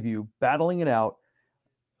Skyview battling it out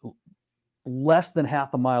less than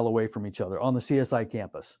half a mile away from each other on the CSI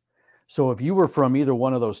campus. So if you were from either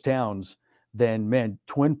one of those towns, then man,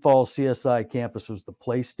 Twin Falls CSI campus was the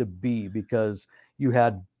place to be, because you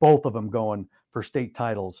had both of them going for state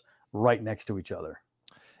titles right next to each other.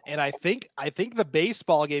 And I think the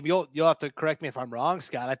baseball game, you'll have to correct me if I'm wrong,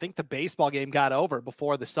 Scott. I think the baseball game got over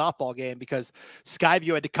before the softball game, because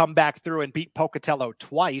Skyview had to come back through and beat Pocatello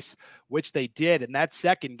twice, which they did. And that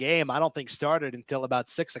second game, I don't think started until about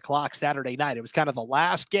 6:00 Saturday night. It was kind of the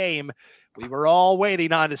last game we were all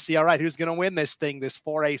waiting on to see, all right, who's going to win this thing, this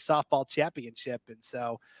 4A softball championship. And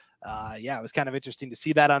so, it was kind of interesting to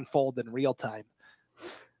see that unfold in real time.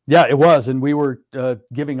 Yeah, it was. And we were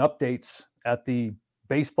giving updates at the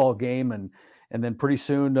baseball game, and then pretty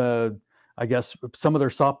soon I guess some of their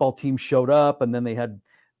softball teams showed up, and then they had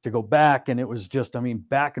to go back, and it was just,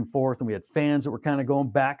 back and forth, and we had fans that were kind of going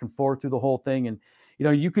back and forth through the whole thing. And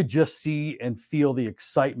you could just see and feel the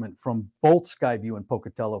excitement from both Skyview and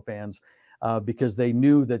Pocatello fans, because they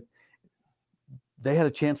knew that they had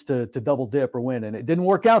a chance to double dip or win, and it didn't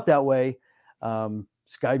work out that way.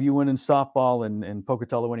 Skyview winning softball and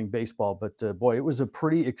Pocatello winning baseball, but boy, it was a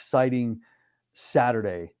pretty exciting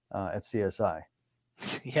Saturday at CSI.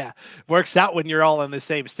 Yeah, works out when you're all in the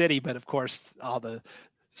same city, but of course all the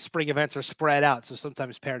spring events are spread out, so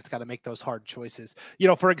sometimes parents got to make those hard choices.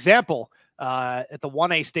 For example, at the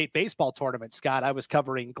 1A state baseball tournament, Scott, I was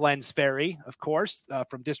covering Glens Ferry, of course,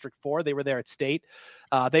 from District 4. They were there at state.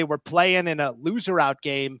 They were playing in a loser out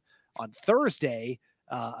game on Thursday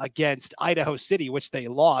against Idaho City, which they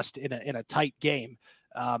lost in a tight game.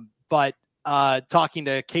 But talking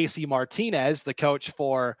to Casey Martinez, the coach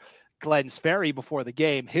for Glens Ferry before the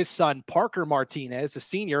game, his son Parker Martinez, a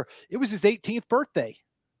senior, it was his 18th birthday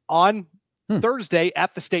on Thursday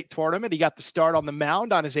at the state tournament. He got the start on the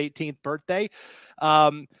mound on his 18th birthday.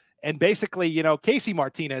 And basically, Casey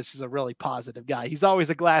Martinez is a really positive guy. He's always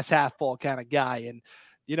a glass half full kind of guy. And,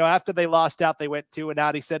 after they lost out, they went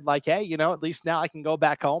 2-0. He said, hey, at least now I can go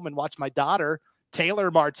back home and watch my daughter, Taylor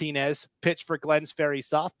Martinez, pitch for Glens Ferry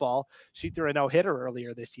softball. She threw a no-hitter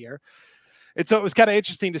earlier this year. And so it was kind of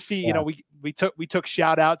interesting to see, Yeah. we took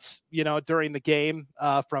shout outs, during the game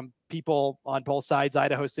from people on both sides,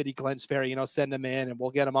 Idaho City, Glens Ferry, send them in and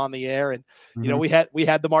we'll get them on the air. And, Mhm. we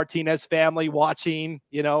had the Martinez family watching,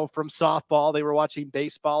 from softball, they were watching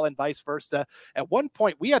baseball and vice versa. At one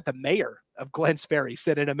point we had the mayor of Glens Ferry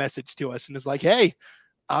send in a message to us and is like, "Hey,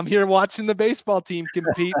 I'm here watching the baseball team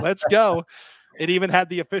compete. Let's go." It even had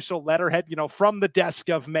the official letterhead, from the desk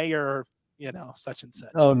of mayor, such and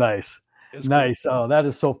such. Oh, nice. It's cool. Nice. Oh, that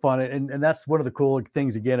is so fun. And that's one of the cool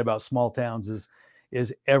things again about small towns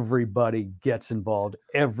is everybody gets involved.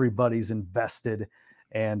 Everybody's invested.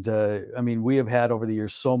 And I mean, we have had over the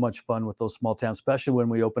years so much fun with those small towns, especially when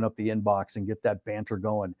we open up the inbox and get that banter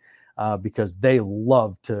going, because they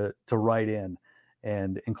love to write in,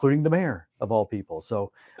 and including the mayor of all people.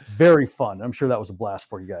 So very fun. I'm sure that was a blast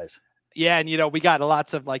for you guys. Yeah, and we got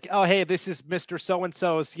lots of like, "Oh, hey, this is Mr.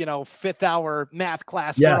 So-and-so's, 5th hour math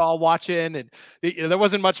class Yeah. we're all watching." And there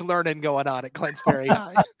wasn't much learning going on at Glens Ferry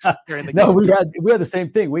High during the No, game. we had the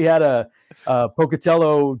same thing. We had a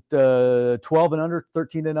Pocatello 12 and under,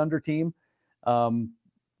 13 and under team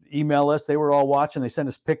email us. They were all watching. They sent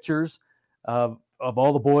us pictures of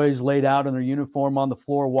all the boys laid out in their uniform on the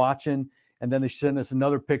floor watching, and then they sent us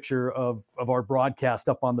another picture of our broadcast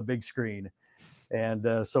up on the big screen.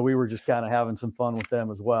 And so we were just kind of having some fun with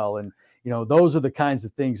them as well. And, those are the kinds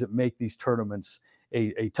of things that make these tournaments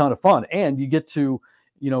a ton of fun. And you get to,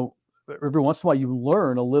 every once in a while you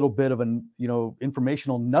learn a little bit of an,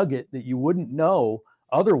 informational nugget that you wouldn't know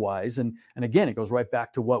otherwise. And again, it goes right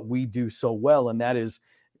back to what we do so well. And that is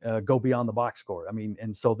go beyond the box score. I mean,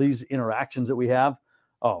 and so these interactions that we have,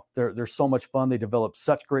 they're so much fun. They develop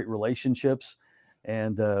such great relationships,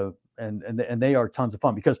 and they are tons of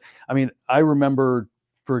fun because, I mean, I remember,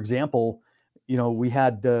 for example, we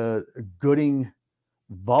had Gooding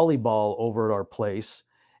volleyball over at our place,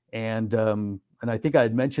 and I think I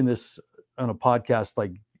had mentioned this on a podcast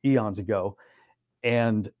like eons ago,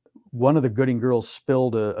 and one of the Gooding girls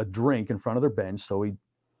spilled a drink in front of their bench, so we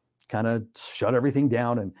kind of shut everything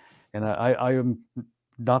down, and I am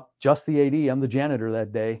not just the AD, I'm the janitor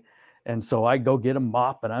that day, and so I go get a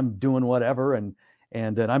mop and I'm doing whatever, and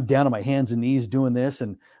then I'm down on my hands and knees doing this.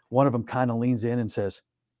 And one of them kind of leans in and says,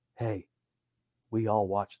 "Hey, we all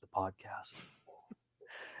watch the podcast."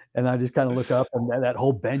 And I just kind of look up, and that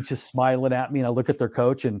whole bench is smiling at me. And I look at their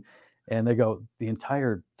coach, and they go, "The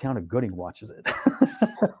entire town of Gooding watches it."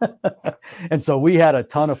 And so we had a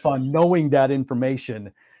ton of fun knowing that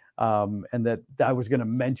information, and that I was going to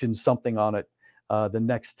mention something on it the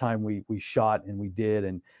next time we shot, and we did.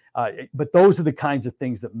 And but those are the kinds of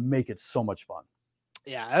things that make it so much fun.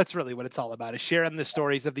 Yeah, that's really what it's all about, is sharing the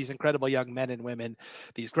stories of these incredible young men and women,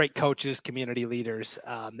 these great coaches, community leaders.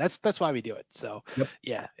 That's why we do it. So, Yep.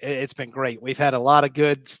 Yeah, it's been great. We've had a lot of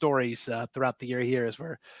good stories throughout the year here as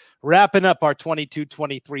we're wrapping up our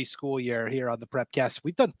 22-23 school year here on the Prepcast.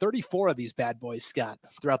 We've done 34 of these bad boys, Scott,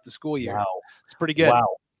 throughout the school year. Wow. It's pretty good.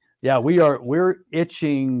 Wow. Yeah, we're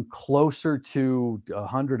itching closer to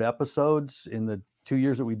 100 episodes in the 2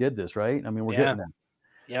 years that we did this, right? I mean, we're getting there.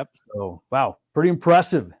 Yep. So, wow, pretty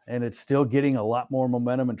impressive, and it's still getting a lot more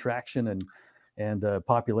momentum and traction and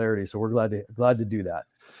popularity. So we're glad to do that.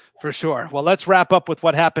 For sure. Well, let's wrap up with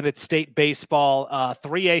what happened at state baseball,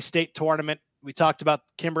 3A state tournament. We talked about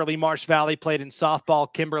Kimberly Marsh Valley played in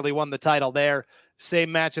softball. Kimberly won the title there. Same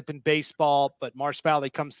matchup in baseball, but Marsh Valley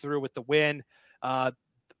comes through with the win.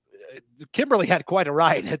 Kimberly had quite a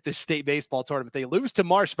ride at this state baseball tournament. They lose to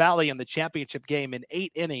Marsh Valley in the championship game in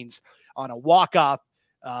 8 innings on a walk-off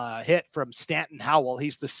hit from Stanton Howell.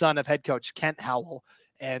 He's the son of head coach Kent Howell.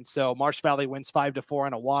 And so Marsh Valley wins 5-4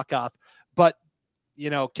 on a walk-off. But,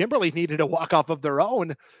 Kimberly needed a walk-off of their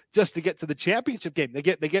own just to get to the championship game. They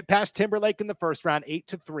get past Timberlake in the first round,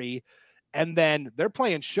 8-3. And then they're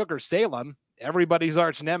playing Sugar Salem, everybody's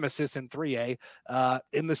arch nemesis in 3A,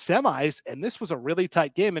 in the semis. And this was a really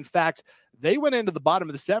tight game. In fact, they went into the bottom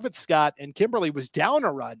of the 7th, Scott, and Kimberly was down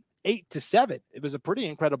a run, 8-7. It was a pretty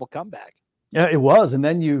incredible comeback. Yeah, it was. And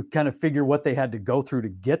then you kind of figure what they had to go through to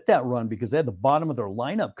get that run, because they had the bottom of their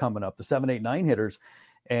lineup coming up, the 7, 8, 9 hitters.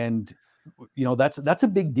 And, that's a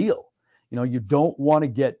big deal. You don't want to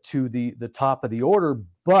get to the top of the order,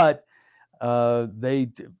 but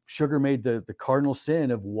Sugar made the cardinal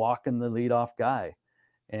sin of walking the leadoff guy.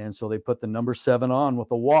 And so they put the number 7 on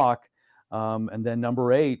with a walk. And then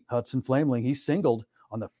number 8, Hudson Flameling, he singled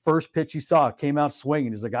on the first pitch he saw, came out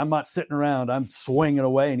swinging. He's like, "I'm not sitting around, I'm swinging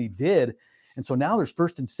away." And he did. And so now there's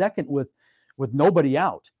first and second with nobody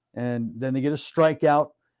out. And then they get a strikeout,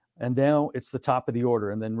 and now it's the top of the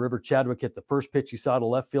order. And then River Chadwick hit the first pitch he saw to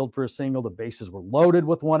left field for a single. The bases were loaded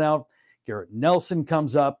with 1 out. Garrett Nelson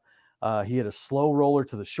comes up. He had a slow roller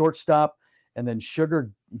to the shortstop, and then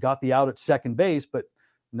Sugar got the out at second base, but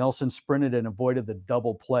Nelson sprinted and avoided the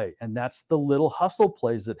double play. And that's the little hustle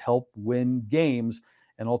plays that help win games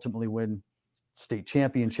and ultimately win state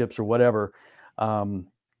championships or whatever, and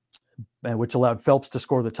which allowed Phelps to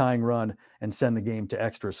score the tying run and send the game to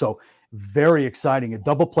extra. So very exciting. A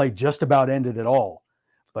double play just about ended it all,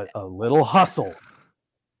 but a little hustle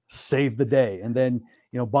saved the day. And then,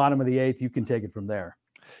 bottom of the 8th, you can take it from there.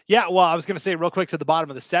 Yeah, well, I was going to say real quick to the bottom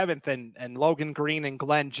of the 7th, and Logan Green and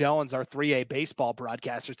Glenn Jones, our 3A baseball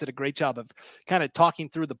broadcasters, did a great job of kind of talking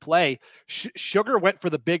through the play. Sugar went for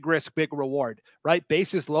the big risk, big reward, right?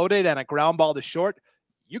 Bases loaded and a ground ball to short.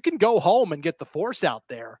 You can go home and get the force out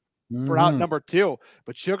there for out number 2.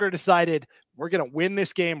 But Sugar decided we're going to win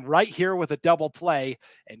this game right here with a double play,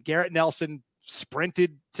 and Garrett Nelson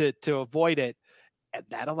sprinted to avoid it. And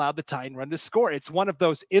that allowed the tying run to score. It's one of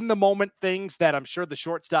those in-the-moment things that I'm sure the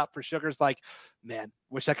shortstop for Sugar's like, man,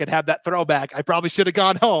 wish I could have that throwback. I probably should have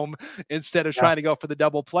gone home instead of trying to go for the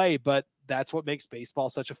double play. But that's what makes baseball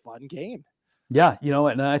such a fun game. Yeah,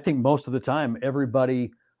 and I think most of the time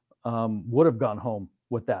everybody would have gone home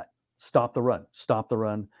with that. Stop the run.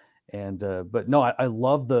 And but no, I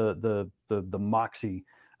love the moxie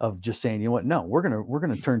of just saying, you know what? No, we're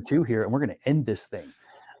gonna turn 2 here, and we're gonna end this thing.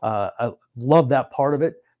 I love that part of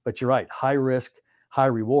it, but you're right. High risk, high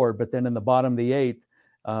reward. But then in the bottom of the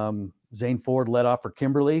 8th, Zane Ford led off for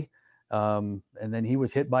Kimberly, and then he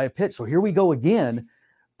was hit by a pitch. So here we go again,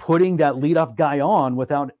 putting that leadoff guy on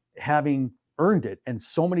without having earned it. And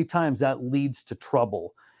so many times that leads to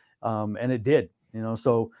trouble, and it did.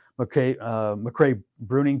 So McCray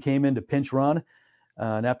Bruning came in to pinch run,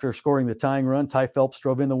 and after scoring the tying run, Ty Phelps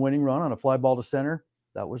drove in the winning run on a fly ball to center.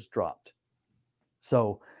 That was dropped.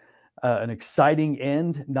 So an exciting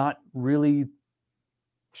end, not really.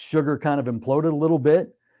 Sugar kind of imploded a little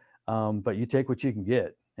bit, but you take what you can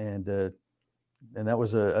get. And that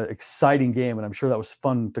was an exciting game, and I'm sure that was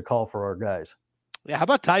fun to call for our guys. Yeah, how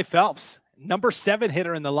about Ty Phelps, number 7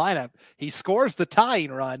 hitter in the lineup? He scores the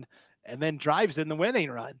tying run and then drives in the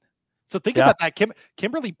winning run. So think about that.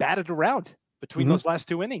 Kimberly batted around between those last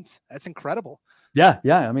 2 innings. That's incredible. Yeah.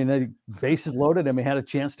 I mean, bases loaded, and we had a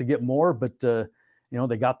chance to get more, but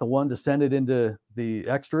they got the one to send it into the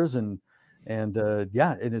extras, and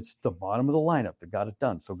it's the bottom of the lineup that got it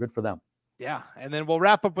done. So good for them. Yeah. And then we'll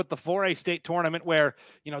wrap up with the 4A state tournament where,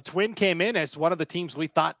 Twin came in as one of the teams we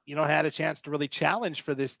thought, had a chance to really challenge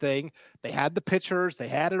for this thing. They had the pitchers, they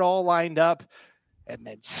had it all lined up. And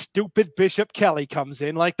then stupid Bishop Kelly comes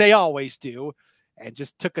in like they always do and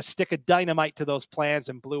just took a stick of dynamite to those plans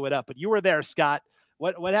and blew it up. But you were there, Scott.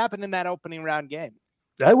 What happened in that opening round game?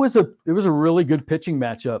 It was a really good pitching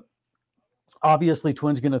matchup. Obviously,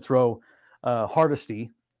 Twin's going to throw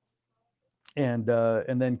Hardesty, and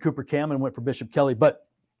then Cooper Cameron went for Bishop Kelly. But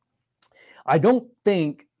I don't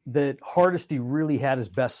think that Hardesty really had his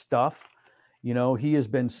best stuff. He has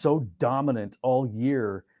been so dominant all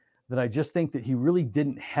year that I just think that he really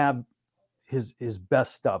didn't have his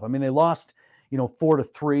best stuff. I mean, they lost,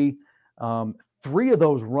 4-3. 3 of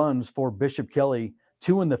those runs for Bishop Kelly,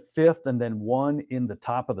 2 in the 5th, and then 1 in the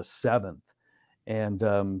top of the 7th.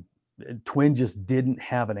 And Twin just didn't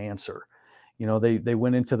have an answer. They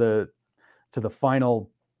went into the final,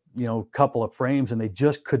 couple of frames, and they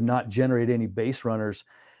just could not generate any base runners.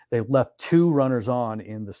 They left 2 runners on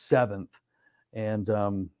in the 7th,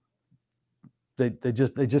 and they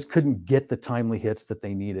just couldn't get the timely hits that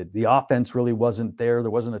they needed. The offense really wasn't there. There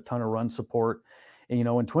wasn't a ton of run support. And,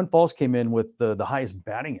 and Twin Falls came in with the highest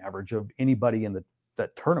batting average of anybody in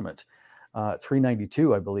that tournament,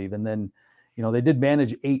 392, I believe. And then, they did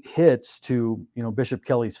manage 8 hits to, Bishop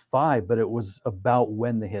Kelly's 5, but it was about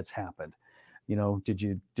when the hits happened. Did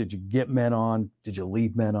you get men on? Did you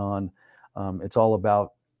leave men on? It's all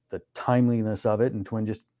about the timeliness of it, and Twin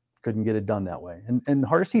just couldn't get it done that way. And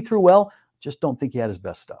Hardesty threw well, just don't think he had his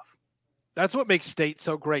best stuff. That's what makes state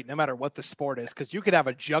so great, no matter what the sport is, because you could have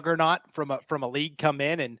a juggernaut from a league come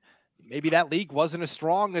in, and maybe that league wasn't as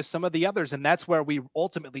strong as some of the others. And that's where we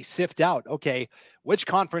ultimately sift out, okay, which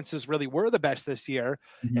conferences really were the best this year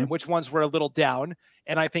and which ones were a little down.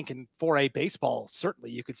 And I think in 4A baseball, certainly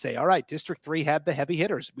you could say, all right, District 3 had the heavy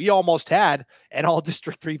hitters. We almost had an all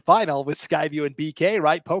District 3 final with Skyview and BK,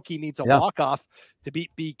 right? Pokey needs a walk-off to beat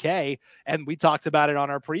BK. And we talked about it on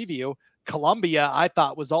our preview. Columbia, I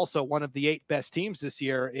thought, was also one of the 8 best teams this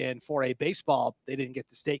year in 4A baseball. They didn't get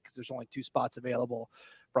to state because there's only 2 spots available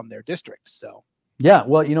from their district. So, yeah,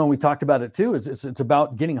 well, we talked about it too. It's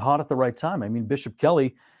about getting hot at the right time. I mean, Bishop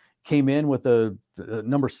Kelly came in with a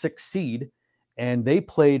number 6 seed, and they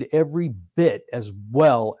played every bit as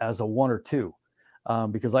well as a 1 or 2.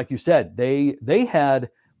 because like you said, they had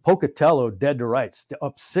Pocatello dead to rights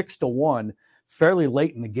up 6-1 fairly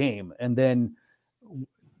late in the game. And then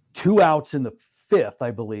 2 outs in the 5th,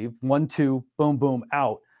 I believe, 1-2, boom, boom,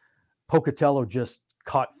 out. Pocatello just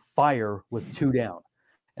caught fire with 2 down.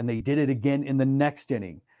 And they did it again in the next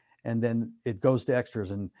inning. And then it goes to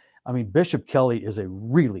extras. And I mean, Bishop Kelly is a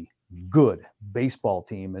really good baseball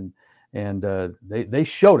team. And they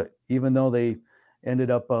showed it, even though they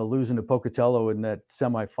ended up losing to Pocatello in that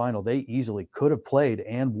semifinal. They easily could have played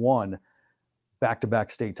and won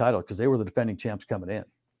back-to-back state title because they were the defending champs coming in.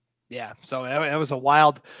 Yeah, so it was a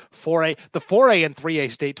wild 4A. The 4A and 3A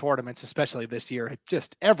state tournaments, especially this year,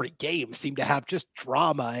 just every game seemed to have just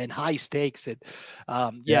drama and high stakes. And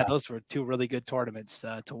those were 2 really good tournaments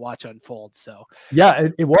to watch unfold. So yeah,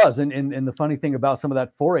 it was. And the funny thing about some of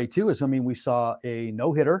that 4A too is, I mean, we saw a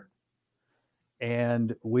no-hitter,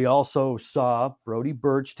 and we also saw Brody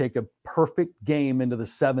Birch take a perfect game into the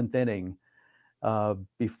 7th inning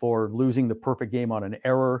before losing the perfect game on an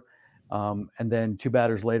error. And then 2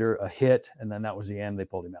 batters later, a hit, and then that was the end. They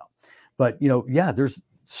pulled him out. But, there's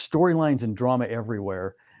storylines and drama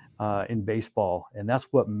everywhere in baseball, and that's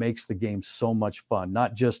what makes the game so much fun.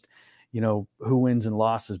 Not just, who wins and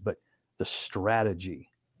losses, but the strategy,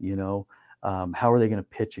 how are they going to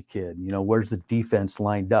pitch a kid? Where's the defense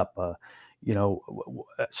lined up?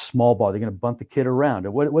 Small ball, they're going to bunt the kid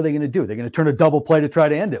around. What are they going to do? They're going to turn a double play to try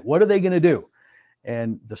to end it. What are they going to do?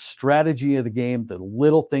 And the strategy of the game, the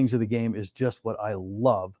little things of the game is just what I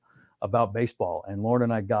love about baseball. And Lauren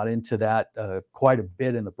and I got into that quite a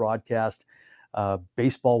bit in the broadcast,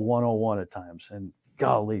 baseball 101 at times. And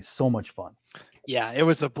golly, so much fun. Yeah, it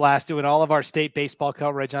was a blast doing all of our state baseball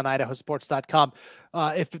coverage on idahosports.com.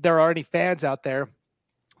 If there are any fans out there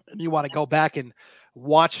and you want to go back and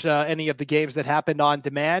watch any of the games that happened on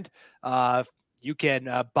demand, you can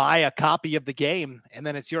buy a copy of the game, and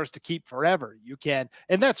then it's yours to keep forever. You can,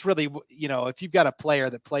 and that's really, if you've got a player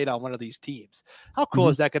that played on one of these teams, how cool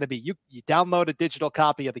is that going to be? You download a digital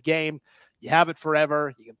copy of the game, you have it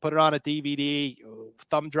forever. You can put it on a DVD,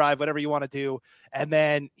 thumb drive, whatever you want to do. And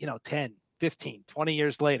then, 10, 15, 20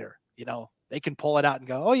 years later, they can pull it out and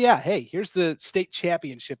go, oh yeah, hey, here's the state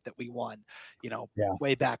championship that we won,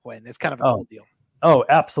 way back when. It's kind of a cool deal. Oh,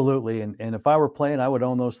 absolutely. And if I were playing, I would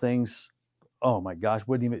own those things. Oh my gosh,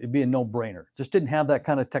 it'd be a no-brainer. Just didn't have that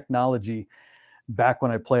kind of technology back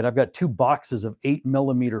when I played. I've got 2 boxes of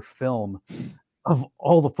 8mm film of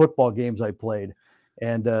all the football games I played.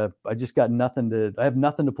 And I just got I have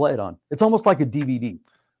nothing to play it on. It's almost like a DVD,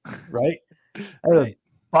 right? I have a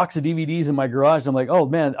box of DVDs in my garage. And I'm like, oh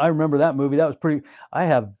man, I remember that movie. That was pretty. I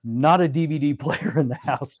have not a DVD player in the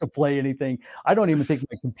house to play anything. I don't even think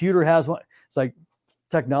my computer has one. It's like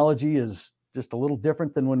technology is just a little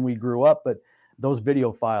different than when we grew up, but those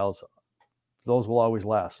video files, those will always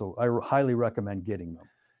last. So I highly recommend getting them.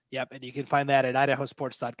 Yep. And you can find that at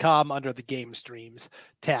idahosports.com under the game streams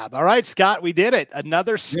tab. All right, Scott, we did it.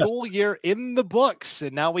 Another school year in the books.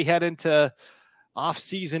 And now we head into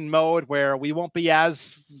off-season mode where we won't be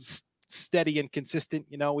as steady and consistent.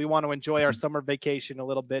 We want to enjoy our summer vacation a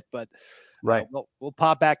little bit, but right. We'll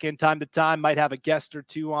pop back in time to time, might have a guest or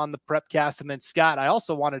 2 on the Prepcast. And then Scott, I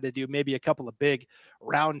also wanted to do maybe a couple of big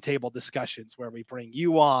roundtable discussions where we bring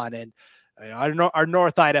you on and our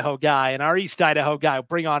North Idaho guy and our East Idaho guy,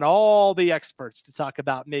 bring on all the experts to talk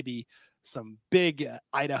about maybe some big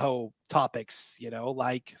Idaho topics,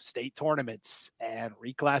 like state tournaments and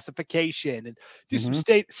reclassification, and do some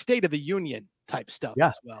state of the union type stuff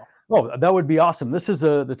as well. Oh, that would be awesome. This is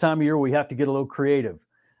the time of year we have to get a little creative.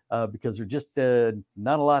 Because there's just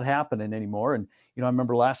not a lot happening anymore. And, I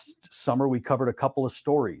remember last summer we covered a couple of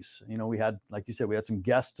stories. We had, like you said, we had some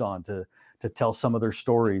guests on to tell some of their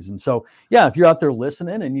stories. And so, yeah, if you're out there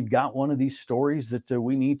listening and you've got one of these stories that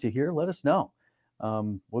we need to hear, let us know.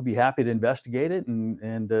 We'll be happy to investigate it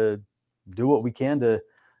and do what we can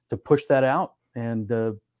to push that out. And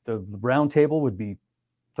the roundtable would be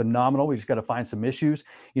phenomenal. We just got to find some issues.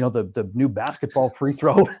 The new basketball free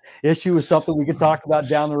throw issue is something we could talk about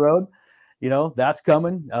down the road. That's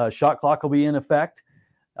coming. Shot clock will be in effect.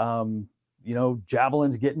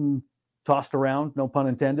 Javelins getting tossed around, no pun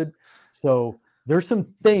intended. So there's some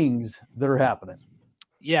things that are happening.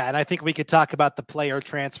 Yeah, and I think we could talk about the player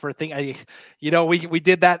transfer thing. We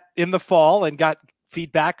did that in the fall and got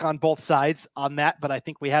feedback on both sides on that, but I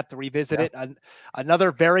think we have to revisit it.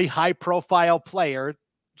 Another very high profile player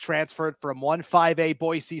transferred from one 5A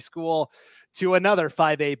Boise school to another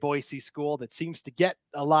 5A Boise school that seems to get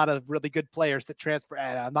a lot of really good players that transfer.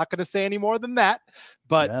 And I'm not going to say any more than that,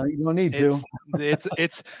 but you don't need to.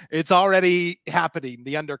 It's already happening,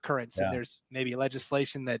 the undercurrents, Yeah. and there's maybe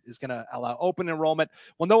legislation that is going to allow open enrollment.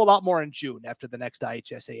 We'll know a lot more in June after the next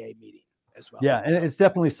IHSAA meeting as well. Yeah, and it's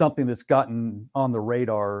definitely something that's gotten on the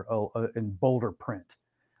radar in bolder print,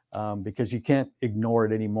 because you can't ignore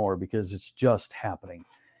it anymore because it's just happening.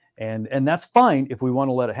 And that's fine if we want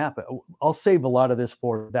to let it happen. I'll save a lot of this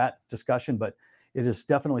for that discussion, but it is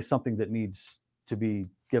definitely something that needs to be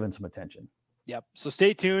given some attention. Yep. So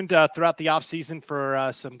stay tuned throughout the offseason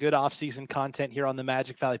for some good offseason content here on the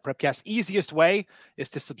Magic Valley Prepcast. Easiest way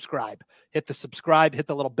is to subscribe. Hit the subscribe, hit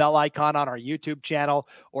the little bell icon on our YouTube channel,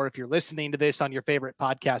 or if you're listening to this on your favorite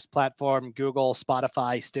podcast platform, Google,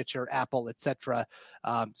 Spotify, Stitcher, Apple, etc.,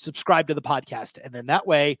 subscribe to the podcast. And then that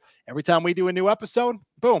way, every time we do a new episode,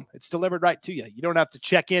 boom, it's delivered right to you. You don't have to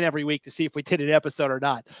check in every week to see if we did an episode or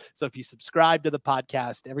not. So if you subscribe to the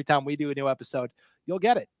podcast, every time we do a new episode, you'll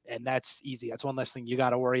get it. And that's easy. That's one less thing you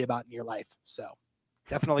got to worry about in your life. So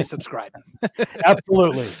definitely subscribe.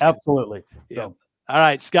 Absolutely. Absolutely. Yeah. So. All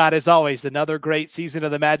right, Scott, as always, another great season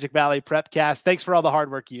of the Magic Valley Prepcast. Thanks for all the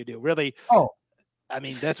hard work you do. Really. I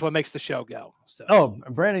mean, that's what makes the show go. So.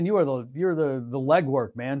 Brandon, you're the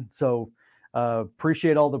legwork, man. So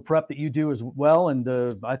appreciate all the prep that you do as well.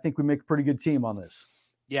 And I think we make a pretty good team on this.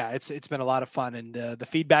 Yeah, it's been a lot of fun, and the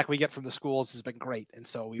feedback we get from the schools has been great. And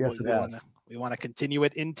so we want to continue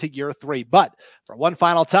it into year 3. But for one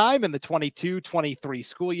final time in the 22-23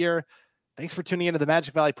 school year, thanks for tuning into the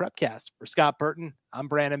Magic Valley Prepcast. For Scott Burton, I'm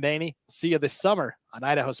Brandon Baney. See you this summer on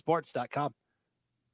IdahoSports.com.